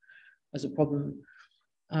excess as a problem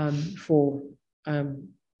for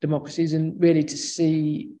democracies, and really to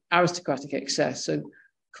see aristocratic excess, so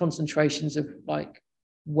concentrations of like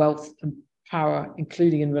wealth and power,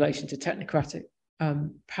 including in relation to technocratic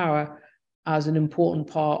power, as an important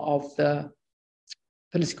part of the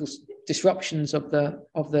political disruptions of the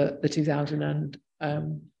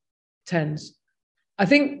 2010s. I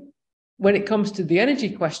think when it comes to the energy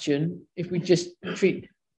question, if we just treat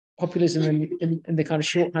populism in the kind of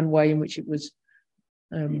shorthand way in which it was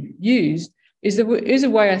used, is a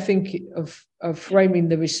way, I think, of framing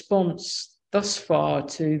the response thus far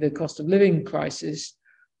to the cost of living crisis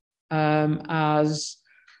as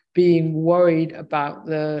being worried about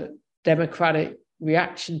the democratic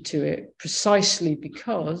reaction to it, precisely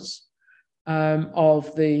because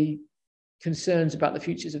of the concerns about the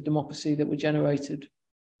futures of democracy that were generated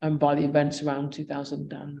by the events around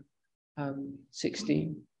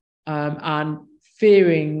 2016, and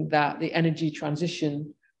fearing that the energy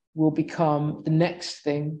transition will become the next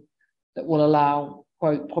thing that will allow,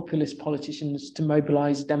 quote, populist politicians to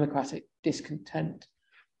mobilize democratic discontent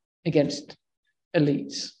against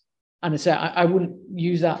elites. And so I wouldn't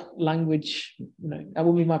use that language, you know, that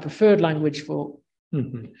would be my preferred language for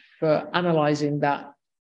analyzing that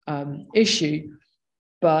issue.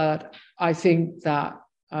 But I think that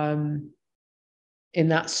in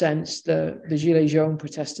that sense, the Gilets jaunes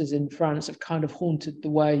protesters in France have kind of haunted the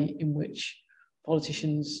way in which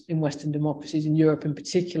politicians in Western democracies, in Europe in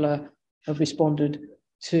particular, have responded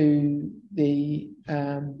to the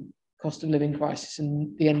cost of living crisis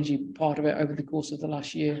and the energy part of it over the course of the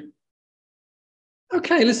last year.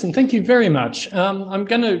 Okay, listen, thank you very much. I'm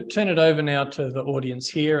going to turn it over now to the audience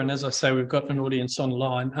here. And as I say, we've got an audience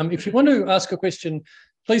online. If you want to ask a question,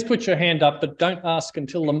 please put your hand up, but don't ask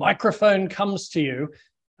until the microphone comes to you.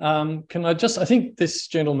 Can I think this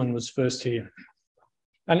gentleman was first here.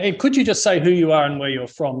 And could you just say who you are and where you're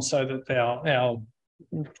from so that our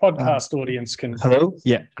podcast audience can... Hello?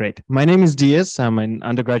 Yeah, great. My name is Diaz. I'm an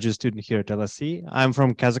undergraduate student here at LSE. I'm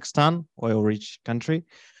from Kazakhstan, oil-rich country.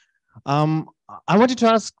 I wanted to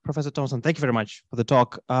ask Professor Thompson, thank you very much for the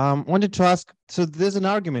talk. Wanted to ask, so there's an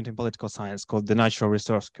argument in political science called the natural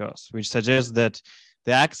resource curse, which suggests that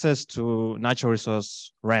the access to natural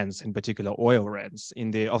resource rents, in particular oil rents, in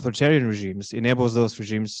the authoritarian regimes enables those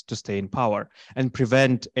regimes to stay in power and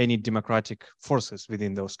prevent any democratic forces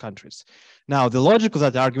within those countries. Now, the logic of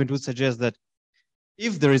that argument would suggest that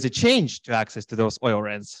if there is a change to access to those oil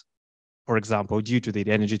rents, for example, due to the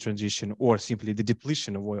energy transition or simply the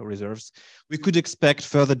depletion of oil reserves, we could expect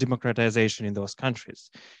further democratization in those countries.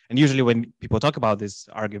 And usually when people talk about this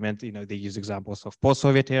argument, they use examples of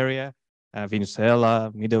post-Soviet area, Venezuela,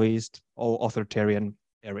 Middle East, all authoritarian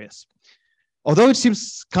areas. Although it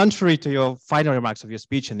seems contrary to your final remarks of your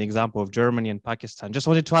speech and the example of Germany and Pakistan, just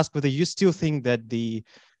wanted to ask whether you still think that the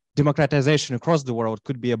democratization across the world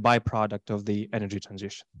could be a byproduct of the energy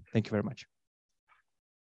transition. Thank you very much.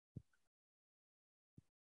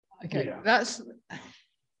 Okay, Yeah.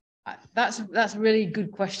 that's a really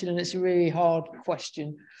good question, and it's a really hard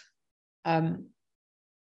question. The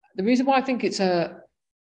reason why I think it's a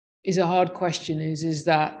hard question is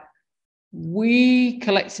that we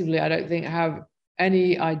collectively, I don't think, have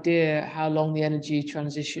any idea how long the energy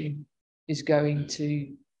transition is going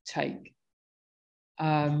to take.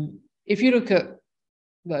 If you look at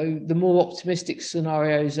the more optimistic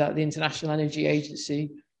scenarios that the International Energy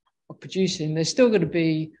Agency are producing, there's still going to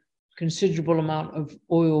be considerable amount of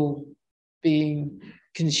oil being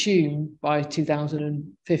consumed by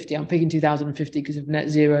 2050. I'm picking 2050 because of net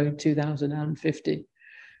zero 2050.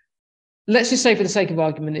 Let's just say, for the sake of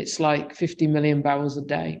argument, it's like 50 million barrels a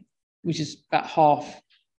day, which is about half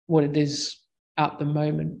what it is at the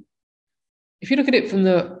moment. If you look at it from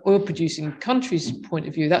the oil producing countries' point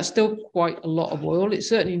of view, that's still quite a lot of oil. It's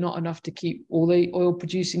certainly not enough to keep all the oil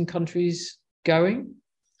producing countries going,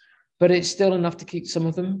 but it's still enough to keep some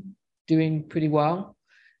of them doing pretty well.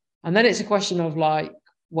 And then it's a question of like,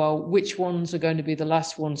 well, which ones are going to be the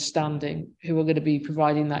last ones standing who are going to be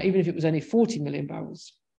providing that, even if it was only 40 million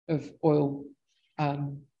barrels of oil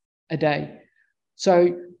a day.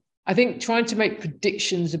 So I think trying to make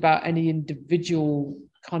predictions about any individual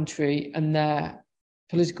country and their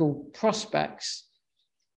political prospects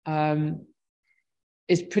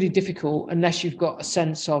is pretty difficult unless you've got a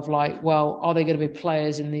sense of like, well, are they going to be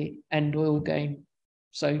players in the end oil game,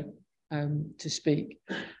 so to speak.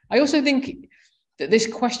 I also think that this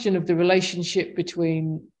question of the relationship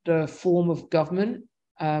between the form of government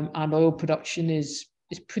and oil production is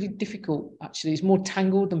pretty difficult, actually. It's more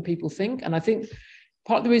tangled than people think. And I think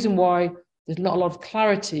part of the reason why there's not a lot of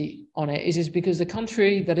clarity on it is because the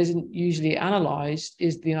country that isn't usually analysed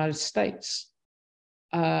is the United States.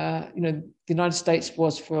 The United States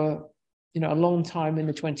was for a long time in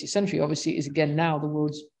the 20th century. Obviously, it is again now the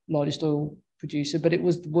world's largest oil producer, but it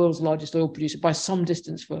was the world's largest oil producer by some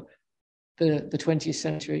distance for the 20th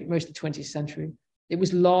century, most of the 20th century. It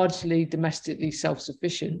was largely domestically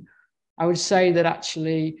self-sufficient. I would say that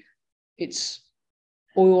actually its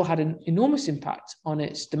oil had an enormous impact on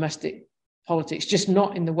its domestic politics, just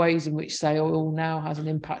not in the ways in which, say, oil now has an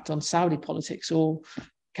impact on Saudi politics or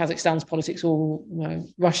Kazakhstan's politics or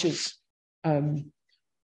Russia's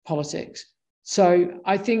politics. So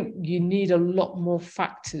I think you need a lot more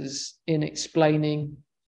factors in explaining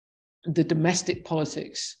the domestic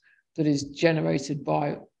politics that is generated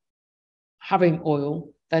by having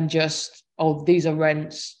oil than just, oh, these are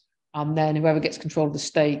rents, and then whoever gets control of the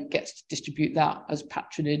state gets to distribute that as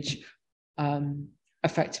patronage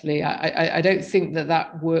effectively. I don't think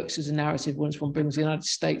that works as a narrative once one brings the United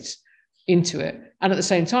States into it. And at the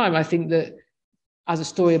same time, I think that as a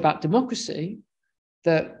story about democracy,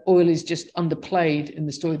 that oil is just underplayed in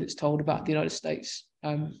the story that's told about the United States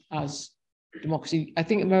as democracy. I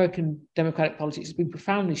think American democratic politics has been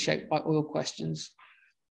profoundly shaped by oil questions,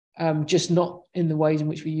 just not in the ways in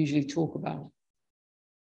which we usually talk about.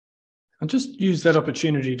 I'll just use that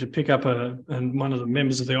opportunity to pick up and one of the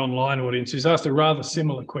members of the online audience who's asked a rather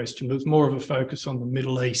similar question, but it's more of a focus on the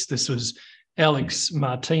Middle East. This was Alex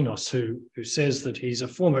Martinos, who says that he's a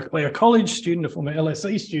former Clare College student, a former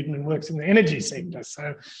LSE student, and works in the energy sector.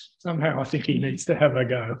 So somehow I think he needs to have a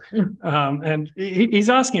go. And he's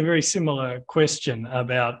asking a very similar question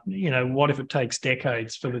about, what if it takes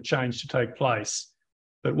decades for the change to take place?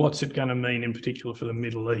 But what's it going to mean in particular for the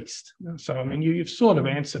Middle East? So, I mean, you've sort of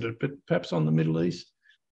answered it, but perhaps on the Middle East?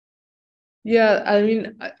 Yeah, I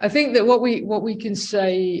mean, I think that what we can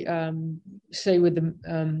say with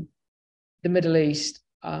the Middle East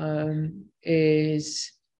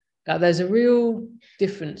is that there's a real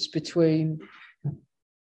difference between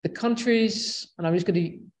the countries, and I'm just going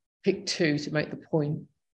to pick two to make the point,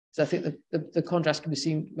 because I think the contrast can be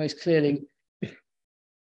seen most clearly,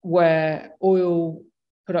 where oil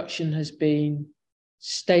production has been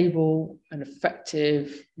stable and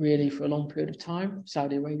effective really for a long period of time,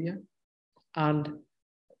 Saudi Arabia, and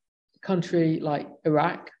country like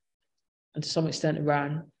Iraq, and to some extent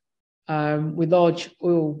Iran, with large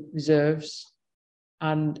oil reserves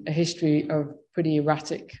and a history of pretty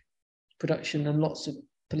erratic production and lots of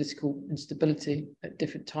political instability at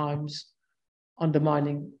different times,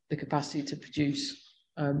 undermining the capacity to produce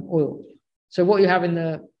oil. So what you have in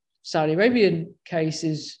the Saudi Arabian case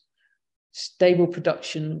is stable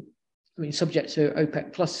production, I mean, subject to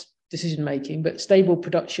OPEC plus decision making, but stable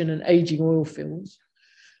production and aging oil fields.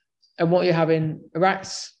 And what you have in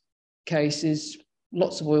Iraq's case is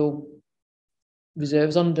lots of oil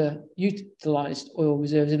reserves, underutilized oil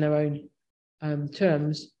reserves in their own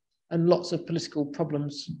terms, and lots of political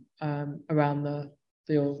problems around the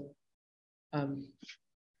oil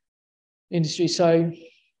industry. So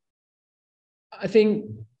I think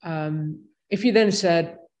if you then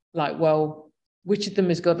said, like, well, which of them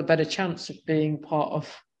has got the better chance of being part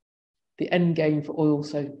of the end game for oil,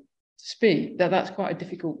 so to speak, that's quite a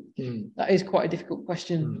difficult. That is quite a difficult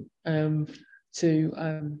question to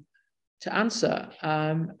answer,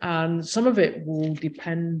 and some of it will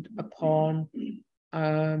depend upon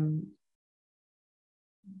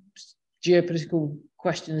geopolitical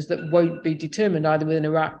questions that won't be determined either within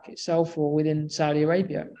Iraq itself or within Saudi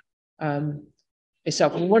Arabia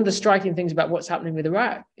itself. And one of the striking things about what's happening with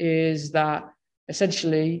Iraq is that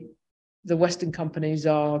essentially the Western companies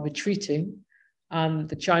are retreating and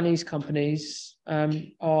the Chinese companies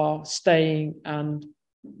are staying and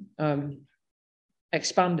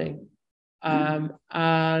expanding.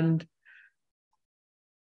 And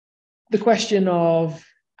the question of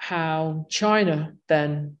how China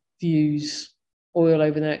then views oil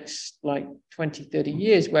over the next like 20, 30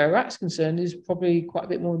 years, where Iraq's concerned, is probably quite a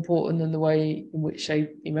bit more important than the way in which, say,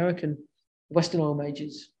 the American Western oil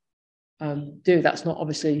majors do. That's not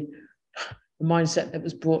obviously the mindset that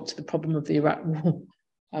was brought to the problem of the Iraq war.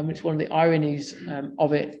 It's one of the ironies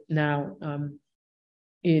of it now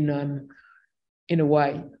in a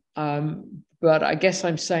way. But I guess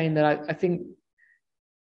I'm saying that I think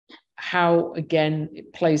how, again,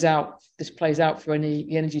 it plays out, the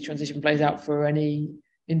energy transition plays out for any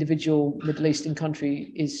individual Middle Eastern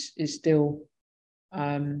country is still,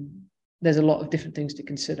 there's a lot of different things to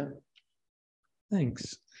consider.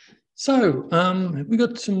 Thanks. So we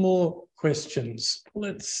got some more questions.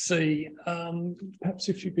 Let's see. Perhaps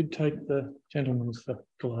if you could take the gentleman with the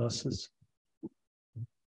glasses.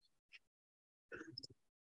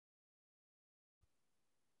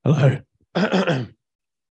 Hello.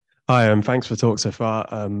 Hi, thanks for the talk so far.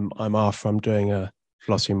 I'm Arthur. I'm doing a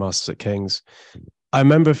philosophy master's at King's. I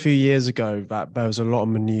remember a few years ago that there was a lot of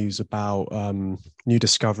news about new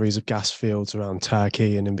discoveries of gas fields around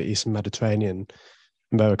Turkey and in the Eastern Mediterranean.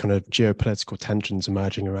 And there were kind of geopolitical tensions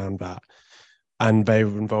emerging around that. And they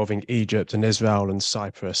were involving Egypt and Israel and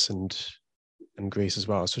Cyprus and Greece as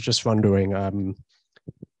well. So just wondering,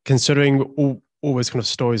 considering all those kind of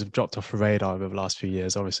stories have dropped off the radar over the last few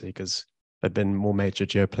years, obviously, because there have been more major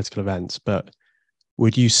geopolitical events, but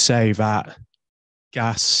would you say that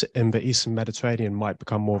gas in the Eastern Mediterranean might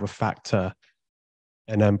become more of a factor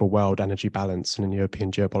in the world energy balance and in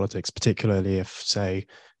European geopolitics, particularly if, say,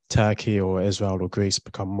 Turkey or Israel or Greece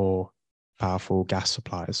become more powerful gas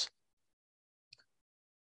suppliers?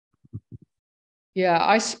 Yeah,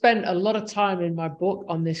 I spent a lot of time in my book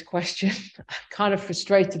on this question, kind of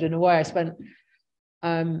frustrated in a way. I spent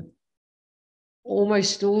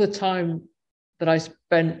almost all the time that I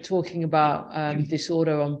spent talking about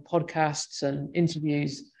disorder on podcasts and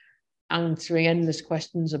interviews, answering endless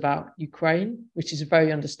questions about Ukraine, which is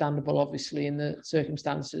very understandable, obviously, in the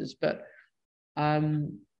circumstances. But I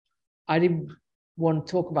didn't want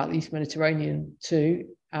to talk about the East Mediterranean too,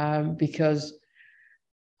 because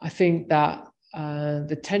I think that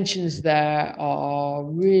the tensions there are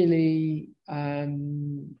really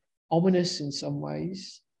ominous in some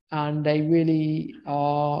ways, and they really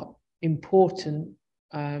are important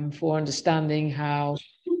for understanding how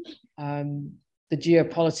the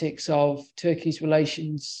geopolitics of Turkey's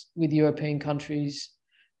relations with European countries,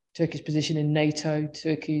 Turkey's position in NATO,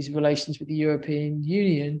 Turkey's relations with the European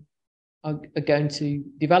Union are going to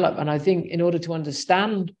develop. And I think in order to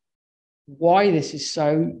understand why this is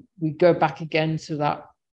so, we go back again to that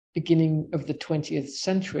beginning of the 20th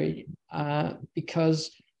century,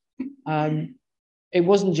 because it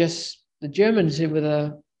wasn't just the Germans who were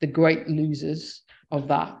the great losers of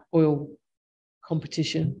that oil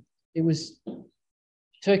competition. It was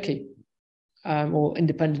Turkey, or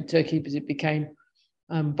independent Turkey, as it became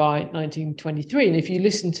by 1923. And if you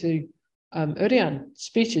listen to Erdogan's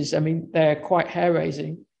speeches, I mean, they're quite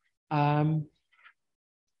hair-raising on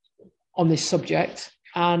this subject.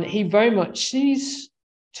 And he very much sees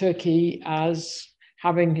Turkey as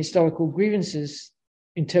having historical grievances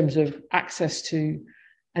in terms of access to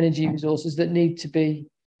energy resources that need to be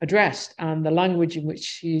addressed. And the language in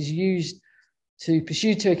which he is used to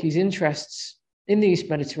pursue Turkey's interests in the East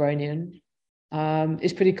Mediterranean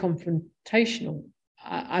is pretty confrontational.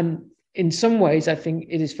 And in some ways, I think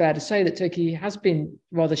it is fair to say that Turkey has been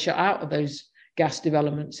rather shut out of those gas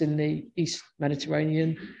developments in the East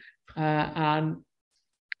Mediterranean. And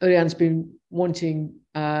Erdogan's been wanting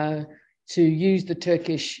to use the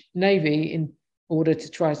Turkish Navy in order to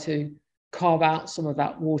try to carve out some of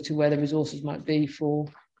that water where the resources might be for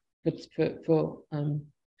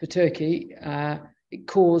Turkey. It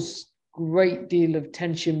caused great deal of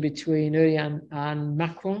tension between Erdogan and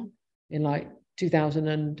Macron in like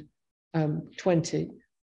 2020.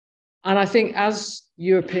 And I think as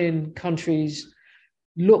European countries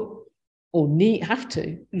look or have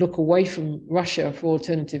to look away from Russia for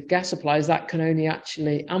alternative gas supplies, that can only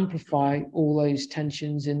actually amplify all those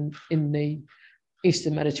tensions in the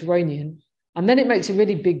Eastern Mediterranean. And then it makes a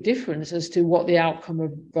really big difference as to what the outcome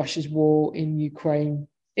of Russia's war in Ukraine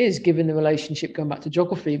is, given the relationship, going back to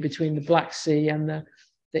geography, between the Black Sea and the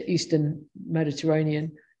Eastern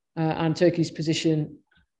Mediterranean, and Turkey's position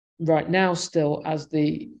right now still as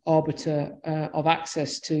the arbiter of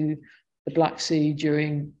access to the Black Sea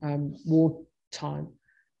during wartime.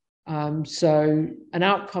 So an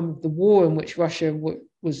outcome of the war in which Russia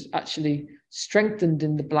was actually strengthened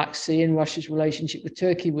in the Black Sea, and Russia's relationship with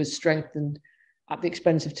Turkey was strengthened at the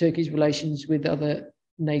expense of Turkey's relations with other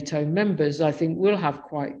NATO members, I think will have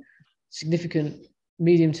quite significant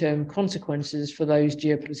medium-term consequences for those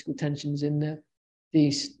geopolitical tensions in the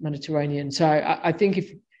East Mediterranean. So I think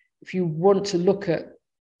if you want to look at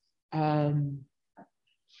the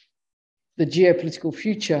geopolitical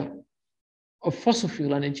future of fossil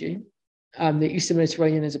fuel energy, the Eastern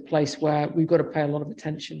Mediterranean is a place where we've got to pay a lot of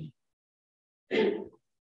attention.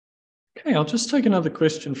 Okay, I'll just take another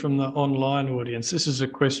question from the online audience. This is a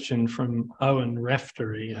question from Owen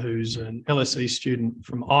Raftery, who's an LSE student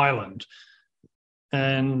from Ireland.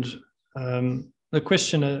 And the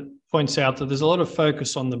questioner points out that there's a lot of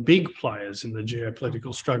focus on the big players in the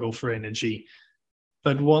geopolitical struggle for energy,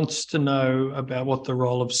 but wants to know about what the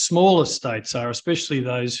role of smaller states are, especially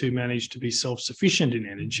those who manage to be self-sufficient in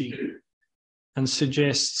energy, and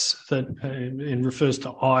suggests that it refers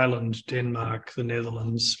to Ireland, Denmark, the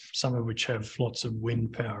Netherlands, some of which have lots of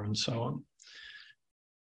wind power and so on.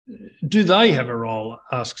 Do they have a role,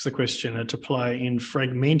 asks the questioner, to play in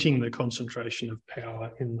fragmenting the concentration of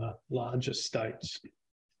power in the larger states?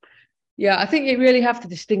 Yeah, I think you really have to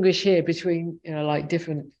distinguish here between, like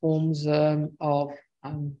different forms of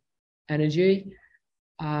energy,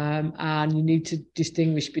 and you need to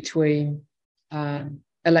distinguish between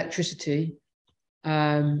electricity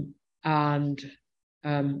and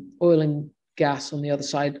oil and gas on the other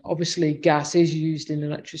side. Obviously, gas is used in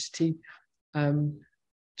electricity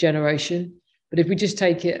generation, but if we just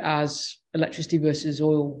take it as electricity versus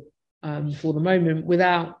oil for the moment,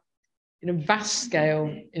 without vast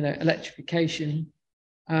scale electrification,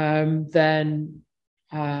 then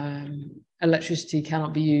electricity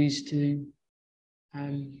cannot be used to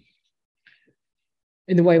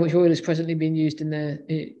in the way in which oil is presently being used in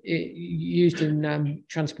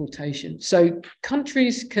transportation. So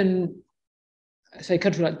countries can, say a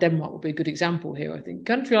country like Denmark would be a good example here. I think a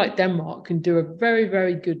country like Denmark can do a very,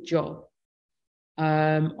 very good job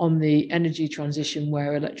on the energy transition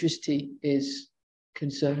where electricity is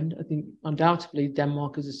concerned. I think undoubtedly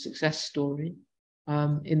Denmark is a success story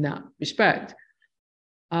in that respect.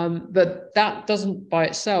 But that doesn't by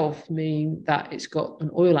itself mean that it's got an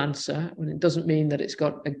oil answer, and it doesn't mean that it's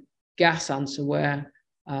got a gas answer where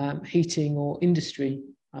heating or industry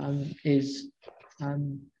is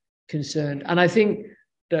concerned. And I think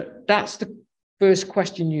that that's the first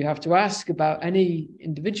question you have to ask about any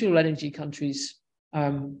individual energy country's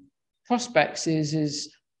prospects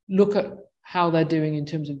is look at how they're doing in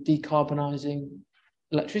terms of decarbonising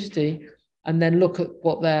electricity, and then look at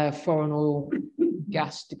what their foreign oil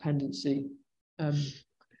gas dependency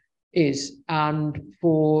is. And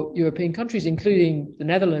for European countries, including the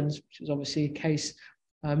Netherlands, which is obviously a case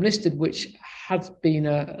listed, which has been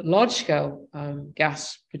a large-scale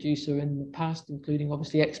gas producer in the past, including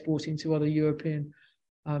obviously exporting to other European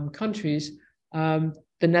countries, the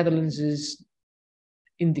Netherlands is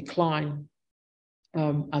in decline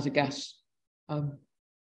as a gas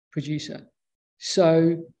producer.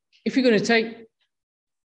 So if you're going to take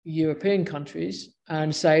European countries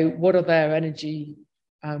and say, what are their energy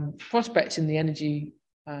prospects in the energy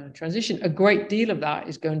transition? A great deal of that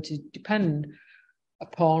is going to depend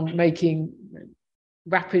upon making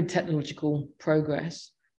rapid technological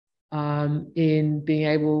progress in being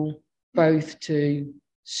able both to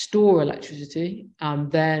store electricity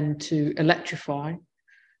and then to electrify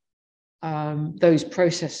those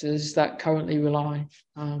processes that currently rely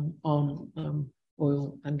on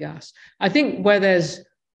oil and gas. I think where there's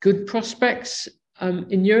good prospects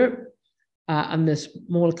in Europe, and the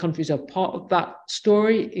smaller countries are part of that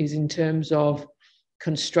story, is in terms of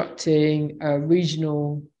constructing a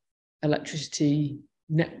regional electricity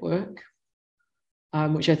network,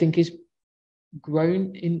 which I think is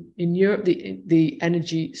grown in Europe. The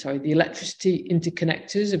electricity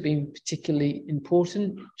interconnectors have been particularly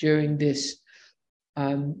important during this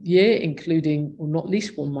year, including, or not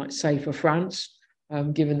least, one might say, for France,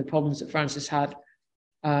 given the problems that France has had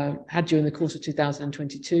during the course of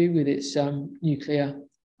 2022 with its nuclear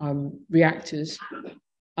reactors.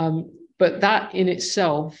 But that in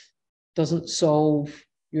itself doesn't solve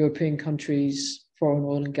European countries' foreign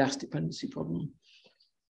oil and gas dependency problem.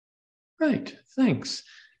 Great, thanks.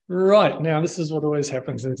 Right, now this is what always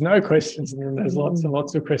happens. There's no questions and then there's lots and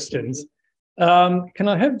lots of questions. Can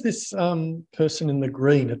I have this person in the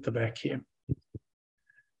green at the back here?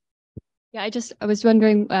 Yeah, I was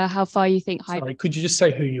wondering how far you think... Sorry, could you just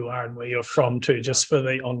say who you are and where you're from too, just for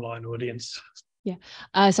the online audience? Yeah,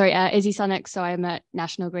 sorry, Izzy Sonek, so I'm at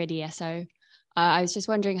National Grid ESO. I was just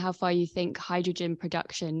wondering how far you think hydrogen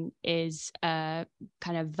production is a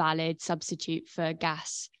kind of valid substitute for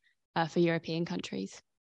gas for European countries.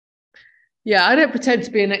 Yeah, I don't pretend to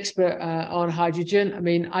be an expert on hydrogen. I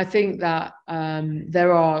mean, I think that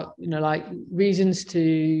there are, reasons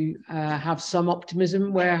to have some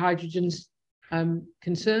optimism where hydrogen's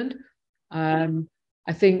concerned.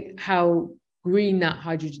 I think how green that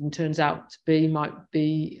hydrogen turns out to be might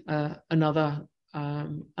be another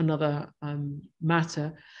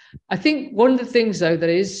matter. I think one of the things, though, that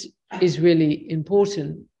is really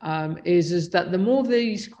important is that the more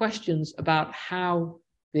these questions about how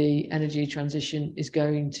the energy transition is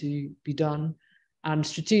going to be done and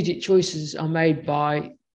strategic choices are made by,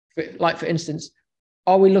 like, for instance,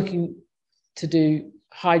 are we looking to do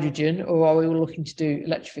hydrogen or are we looking to do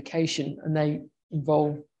electrification? And they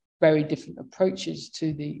involve very different approaches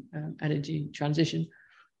to the energy transition.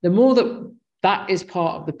 The more that is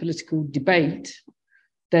part of the political debate,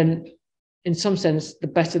 then in some sense, the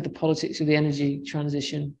better the politics of the energy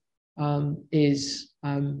transition is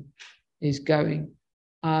going.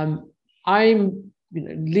 I'm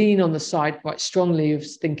lean on the side quite strongly of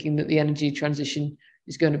thinking that the energy transition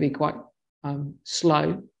is going to be quite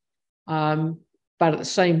slow. But at the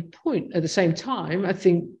same time, I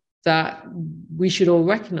think that we should all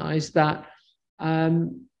recognize that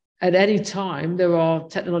at any time there are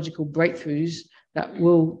technological breakthroughs that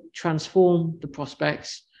will transform the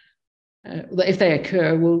prospects. That if they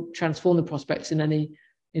occur, will transform the prospects in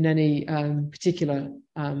any particular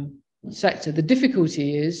sector. The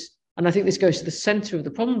difficulty is, and I think this goes to the center of the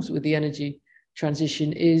problems with the energy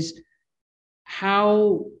transition, is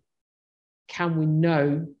how can we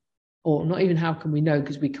know, or not even how can we know,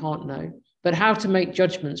 because we can't know, but how to make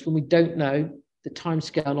judgments when we don't know the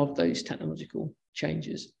timescale of those technological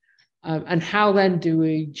changes. And how then do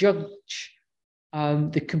we judge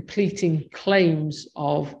the completing claims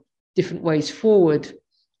of different ways forward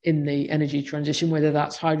in the energy transition, whether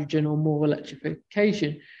that's hydrogen or more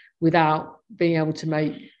electrification, without being able to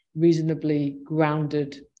make reasonably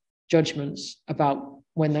grounded judgments about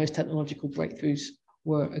when those technological breakthroughs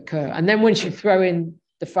will occur. And then once you throw in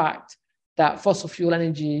the fact that fossil fuel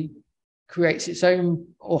energy creates its own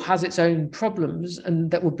or has its own problems,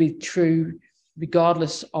 and that will be true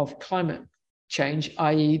regardless of climate change,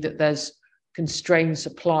 i.e. that there's constrained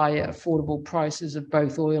supply at affordable prices of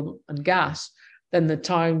both oil and gas, then the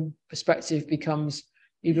time perspective becomes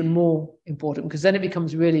even more important, because then it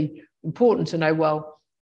becomes really important to know, well,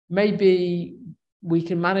 maybe we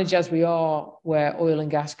can manage as we are where oil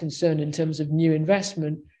and gas are concerned in terms of new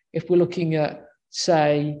investment if we're looking at,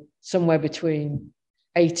 say, somewhere between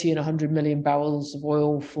 80 and 100 million barrels of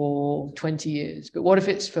oil for 20 years. But what if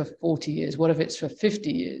it's for 40 years? What if it's for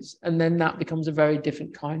 50 years? And then that becomes a very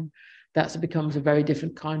different kind. That becomes a very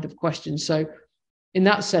different kind of question. So in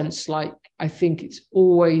that sense, I think it's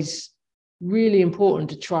always really important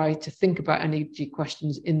to try to think about energy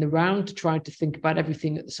questions in the round, to try to think about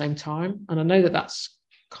everything at the same time. And I know that that's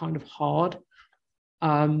kind of hard.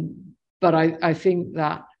 But I think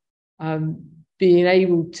that being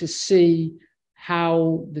able to see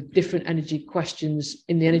how the different energy questions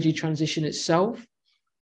in the energy transition itself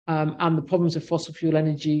and the problems of fossil fuel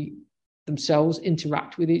energy themselves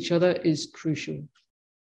interact with each other is crucial.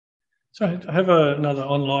 So I have another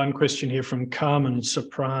online question here from Carmen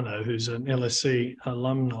Soprano, who's an LSE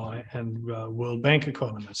alumni and World Bank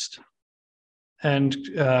economist. And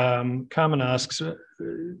Carmen asks,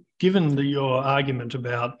 given your argument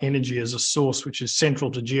about energy as a source which is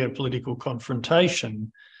central to geopolitical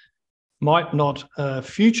confrontation, might not a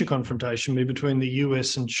future confrontation be between the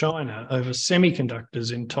US and China over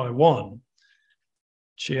semiconductors in Taiwan?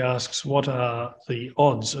 She asks, what are the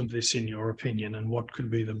odds of this in your opinion, and what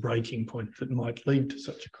could be the breaking point that might lead to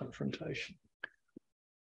such a confrontation?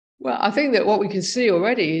 Well, I think that what we can see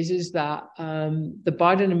already is that the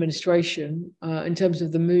Biden administration, in terms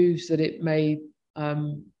of the moves that it made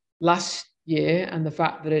last year and the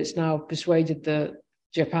fact that it's now persuaded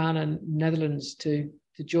Japan and Netherlands to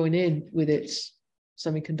join in with its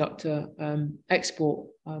semiconductor export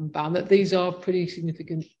ban, that these are pretty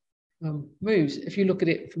significant moves. If you look at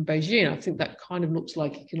it from Beijing, I think that kind of looks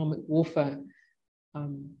like economic warfare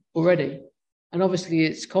already. And obviously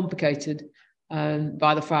it's complicated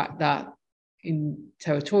by the fact that in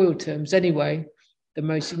territorial terms anyway, the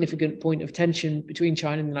most significant point of tension between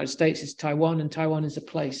China and the United States is Taiwan, and Taiwan is a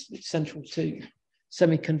place that's central to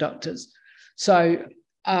semiconductors. So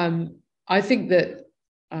I think that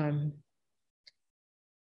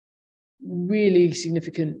really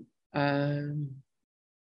significant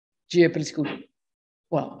geopolitical,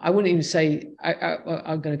 well, I wouldn't even say,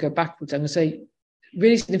 I'm going to go backwards. I'm going to say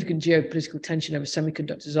really significant geopolitical tension over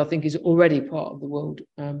semiconductors, I think, is already part of the world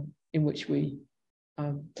in which we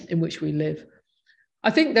live.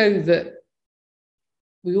 I think, though, that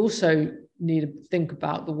we also need to think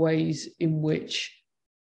about the ways in which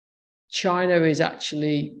China is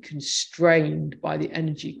actually constrained by the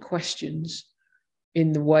energy questions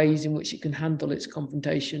in the ways in which it can handle its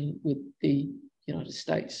confrontation with the United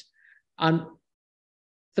States. And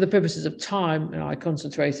for the purposes of time, I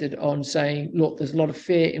concentrated on saying, look, there's a lot of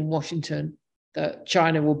fear in Washington that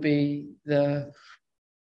China will be the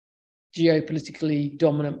geopolitically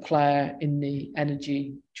dominant player in the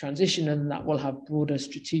energy transition, and that will have broader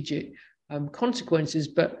strategic consequences.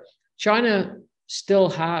 But China still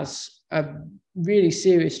has a really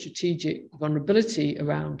serious strategic vulnerability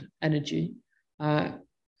around energy.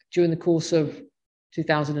 During the course of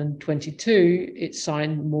 2022, it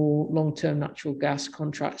signed more long-term natural gas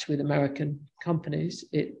contracts with American companies.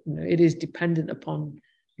 It is dependent upon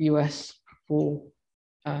the US for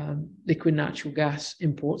liquid natural gas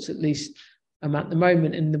imports, at least at the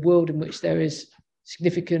moment, in the world in which there is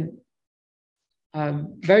significant,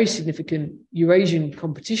 very significant Eurasian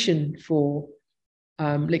competition for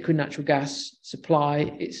liquid natural gas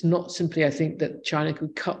supply. It's not simply, I think, that China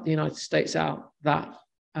could cut the United States out that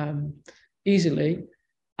easily.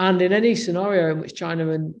 And in any scenario in which China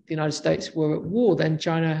and the United States were at war, then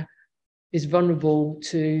China is vulnerable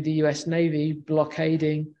to the US Navy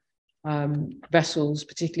blockading vessels,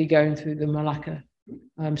 particularly going through the Malacca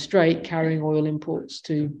Strait, carrying oil imports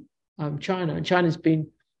to China. And China's been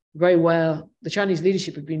very well, the Chinese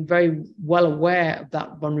leadership have been very well aware of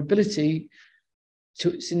that vulnerability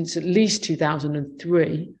since at least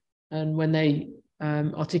 2003, and when they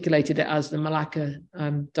articulated it as the Malacca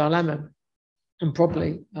dilemma, and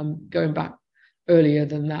probably going back earlier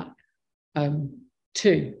than that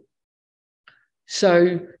too.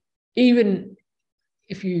 So even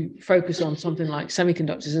if you focus on something like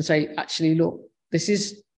semiconductors and say, actually, look, this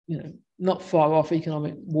is not far off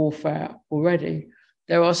economic warfare already,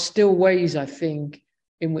 there are still ways, I think,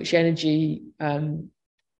 in which energy,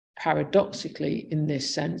 paradoxically, in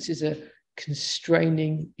this sense, is a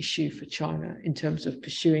constraining issue for China in terms of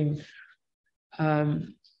pursuing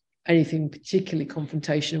anything particularly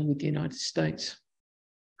confrontational with the United States.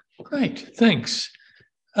 Great, thanks.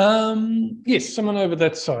 Yes, someone over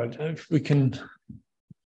that side, if we can.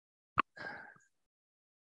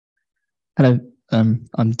 Hello,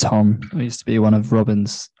 I'm Tom. I used to be one of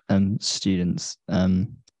Robin's students.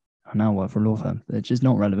 I now work for a law firm, which is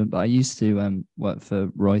not relevant, but I used to work for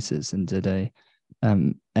Reuters and did a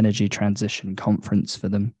energy transition conference for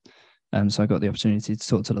them. So I got the opportunity to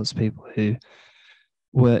talk to lots of people who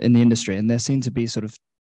were in the industry, and there seemed to be sort of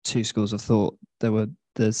two schools of thought. There were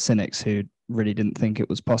the cynics who really didn't think it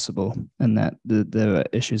was possible, and that there were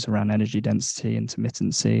issues around energy density,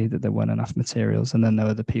 intermittency, that there weren't enough materials. And then there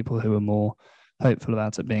were the people who were more hopeful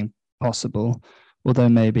about it being possible, although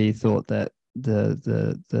maybe thought that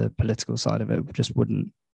the political side of it just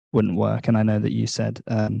wouldn't work. And I know that you said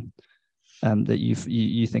that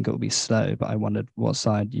you think it will be slow, but I wondered what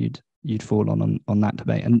side you'd fall on that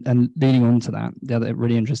debate. And leading on to that, the other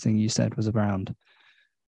really interesting you said was around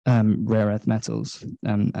rare earth metals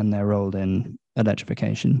and their role in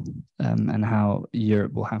electrification, and how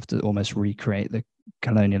Europe will have to almost recreate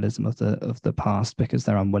colonialism of the past, because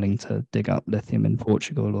they're unwilling to dig up lithium in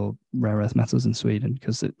Portugal or rare earth metals in Sweden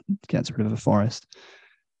because it gets rid of a forest.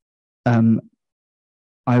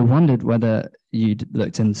 I wondered whether you'd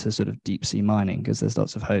looked into sort of deep sea mining, because there's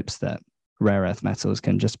lots of hopes that rare earth metals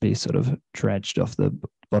can just be sort of dredged off the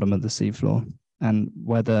bottom of the seafloor, and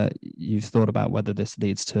whether you've thought about whether this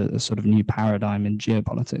leads to a sort of new paradigm in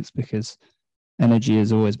geopolitics, because energy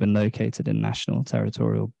has always been located in national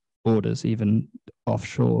territorial borders, even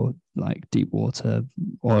offshore, like deep water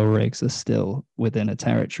oil rigs are still within a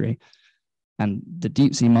territory. And the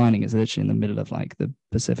deep sea mining is literally in the middle of like the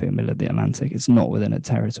Pacific, middle of the Atlantic. It's not within a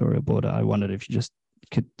territorial border. I wondered if you just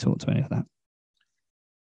could talk to any of that.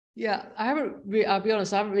 Yeah, I'll be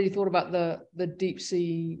honest, I haven't really thought about the deep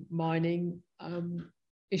sea mining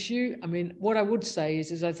issue. I mean, what I would say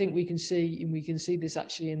is I think we can see this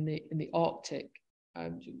actually in the Arctic,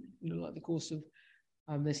 like the course of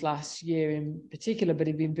this last year in particular, but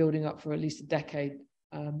it's been building up for at least a decade.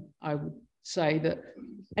 I would say that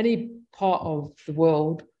any part of the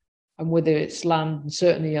world, and whether it's land and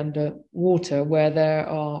certainly under water, where there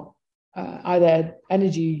are either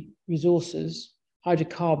energy resources,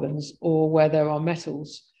 hydrocarbons, or where there are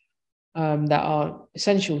metals that are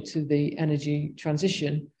essential to the energy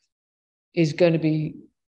transition, is going to be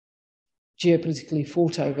geopolitically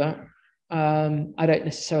fought over. I don't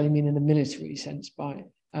necessarily mean in the military sense by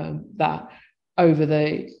that, over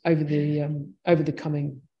the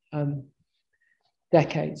coming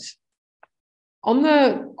decades. On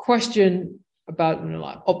the question about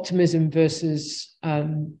like optimism versus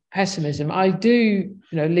pessimism, I do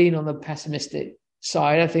lean on the pessimistic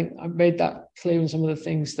side. I think I've made that clear in some of the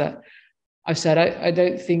things that I've said. I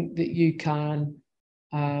don't think that you can,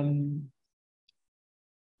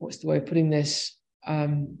 what's the way of putting this?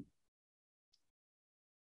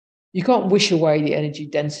 You can't wish away the energy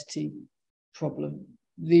density problem.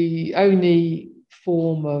 The only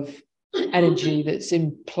form of energy that's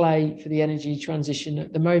in play for the energy transition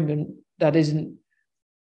at the moment that isn't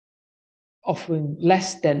offering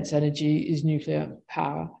less dense energy is nuclear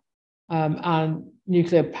power. And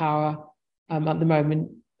nuclear power at the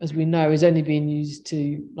moment, as we know, is only being used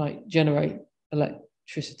to like generate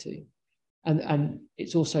electricity. And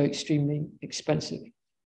it's also extremely expensive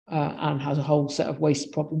and has a whole set of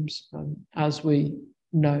waste problems, as we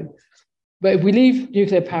know. But if we leave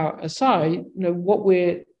nuclear power aside, what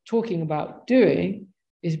we're talking about doing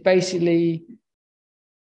is basically,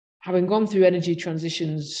 having gone through energy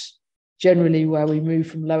transitions generally where we move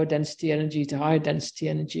from lower density energy to higher density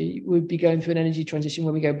energy, we'd be going through an energy transition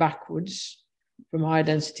where we go backwards from higher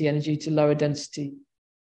density energy to lower density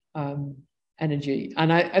energy.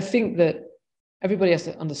 And I think that everybody has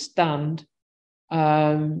to understand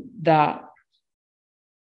that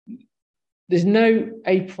there's no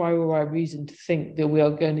a priori reason to think that we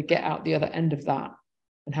are going to get out the other end of that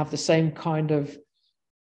and have the same kind of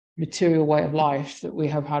material way of life that we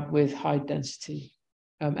have had with high density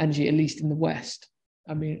energy, at least in the West.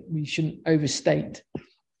 I mean, we shouldn't overstate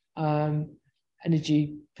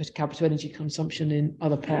energy per capita energy consumption in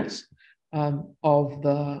other parts of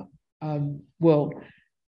the world.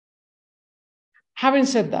 Having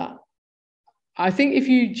said that, I think if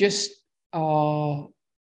you just are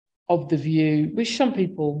of the view, which some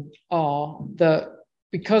people are, that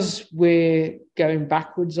because we're going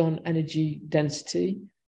backwards on energy density,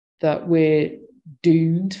 that we're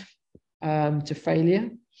doomed to failure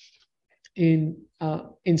in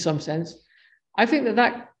some sense, I think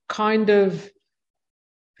that kind of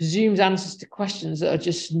presumes answers to questions that are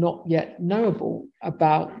just not yet knowable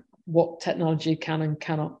about what technology can and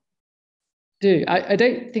cannot do. I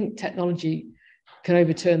don't think technology can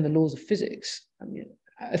overturn the laws of physics. I mean,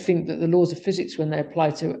 I think that the laws of physics, when they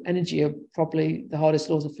apply to energy, are probably the hardest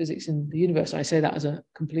laws of physics in the universe. I say that as a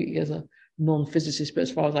non-physicist, but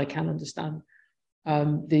as far as I can understand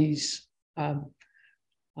these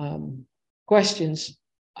questions.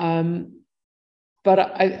 But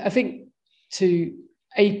I think to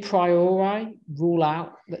a priori rule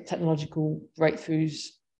out that technological breakthroughs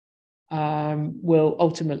will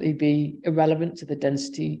ultimately be irrelevant to the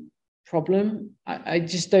density problem, I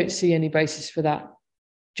just don't see any basis for that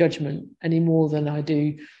judgment any more than I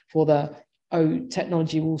do for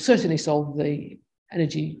technology will certainly solve the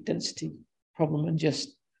energy density problem and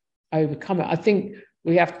just overcome it. I think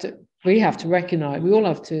we all have to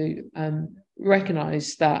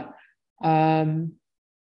recognize that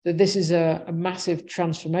that this is a massive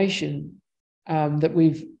transformation that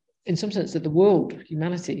we've, in some sense, that the world,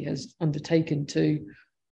 humanity, has undertaken to,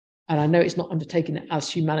 and I know it's not undertaken as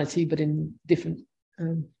humanity, but in different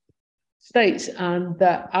states, and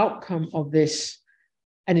the outcome of this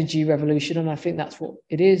energy revolution, and I think that's what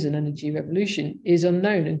it is, an energy revolution, is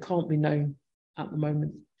unknown and can't be known at the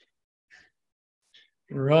moment.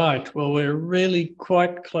 Right. Well, we're really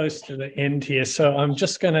quite close to the end here. So I'm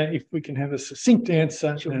just going to, if we can have a succinct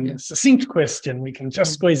answer and a succinct question, we can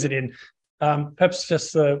just squeeze it in. Perhaps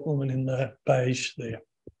just the woman in the beige there.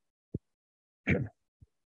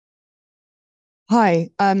 Hi,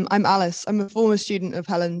 I'm Alice. I'm a former student of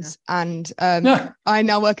Helen's, and I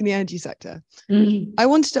now work in the energy sector. I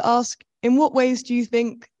wanted to ask, in what ways do you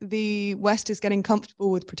think the West is getting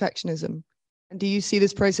comfortable with protectionism? And do you see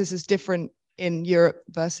this process as different in Europe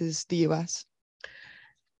versus the US?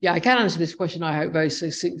 Yeah, I can answer this question, I hope, very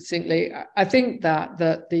succinctly. I think that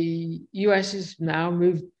the US has now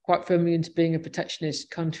moved quite firmly into being a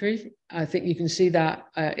protectionist country. I think you can see that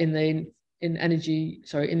in the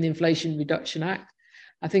Inflation Reduction Act.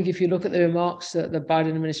 I think if you look at the remarks that the Biden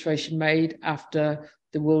administration made after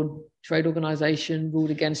the World Trade Organization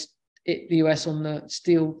ruled against the US on the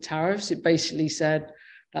steel tariffs, it basically said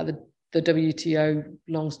that the WTO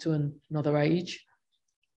belongs to another age.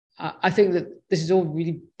 I think that this is all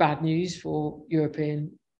really bad news for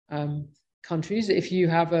European countries. If you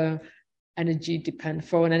have foreign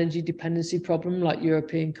energy dependency problem like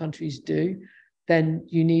European countries do, then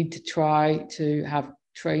you need to try to have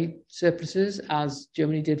trade surpluses, as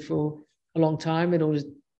Germany did for a long time, in order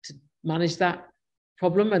to manage that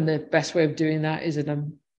problem. And the best way of doing that is in a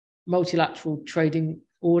multilateral trading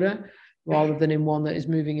order, rather than in one that is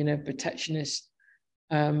moving in a protectionist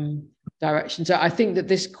direction. So I think that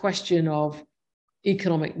this question of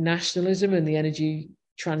economic nationalism and the energy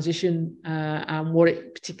transition and what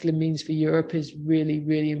it particularly means for Europe is really,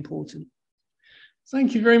 really important.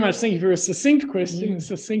 Thank you very much. Thank you for a succinct question, a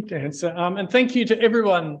succinct answer. And thank you to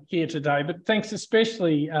everyone here today, but thanks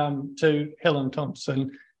especially to Helen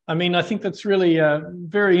Thompson. I mean, I think that's really a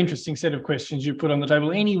very interesting set of questions you put on the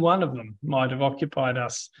table. Any one of them might have occupied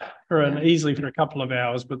us easily for a couple of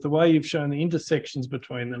hours, but the way you've shown the intersections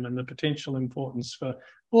between them and the potential importance for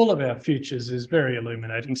all of our futures is very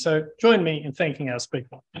illuminating. So join me in thanking our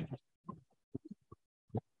speaker.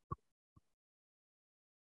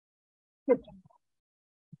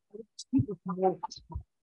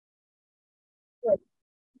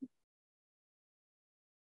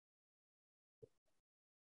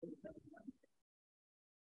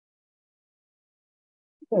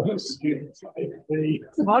 Former students A and B.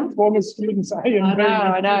 Former students A and B.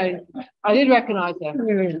 I know. I did recognise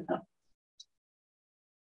them.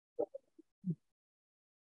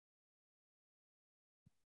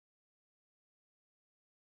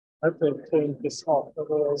 I hope they've turned this off,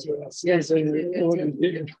 otherwise we're not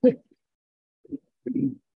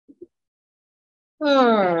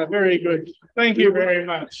very good. Thank you very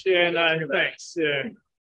much. Yeah, no, thanks. Yeah.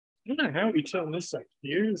 I don't know how we turn this up.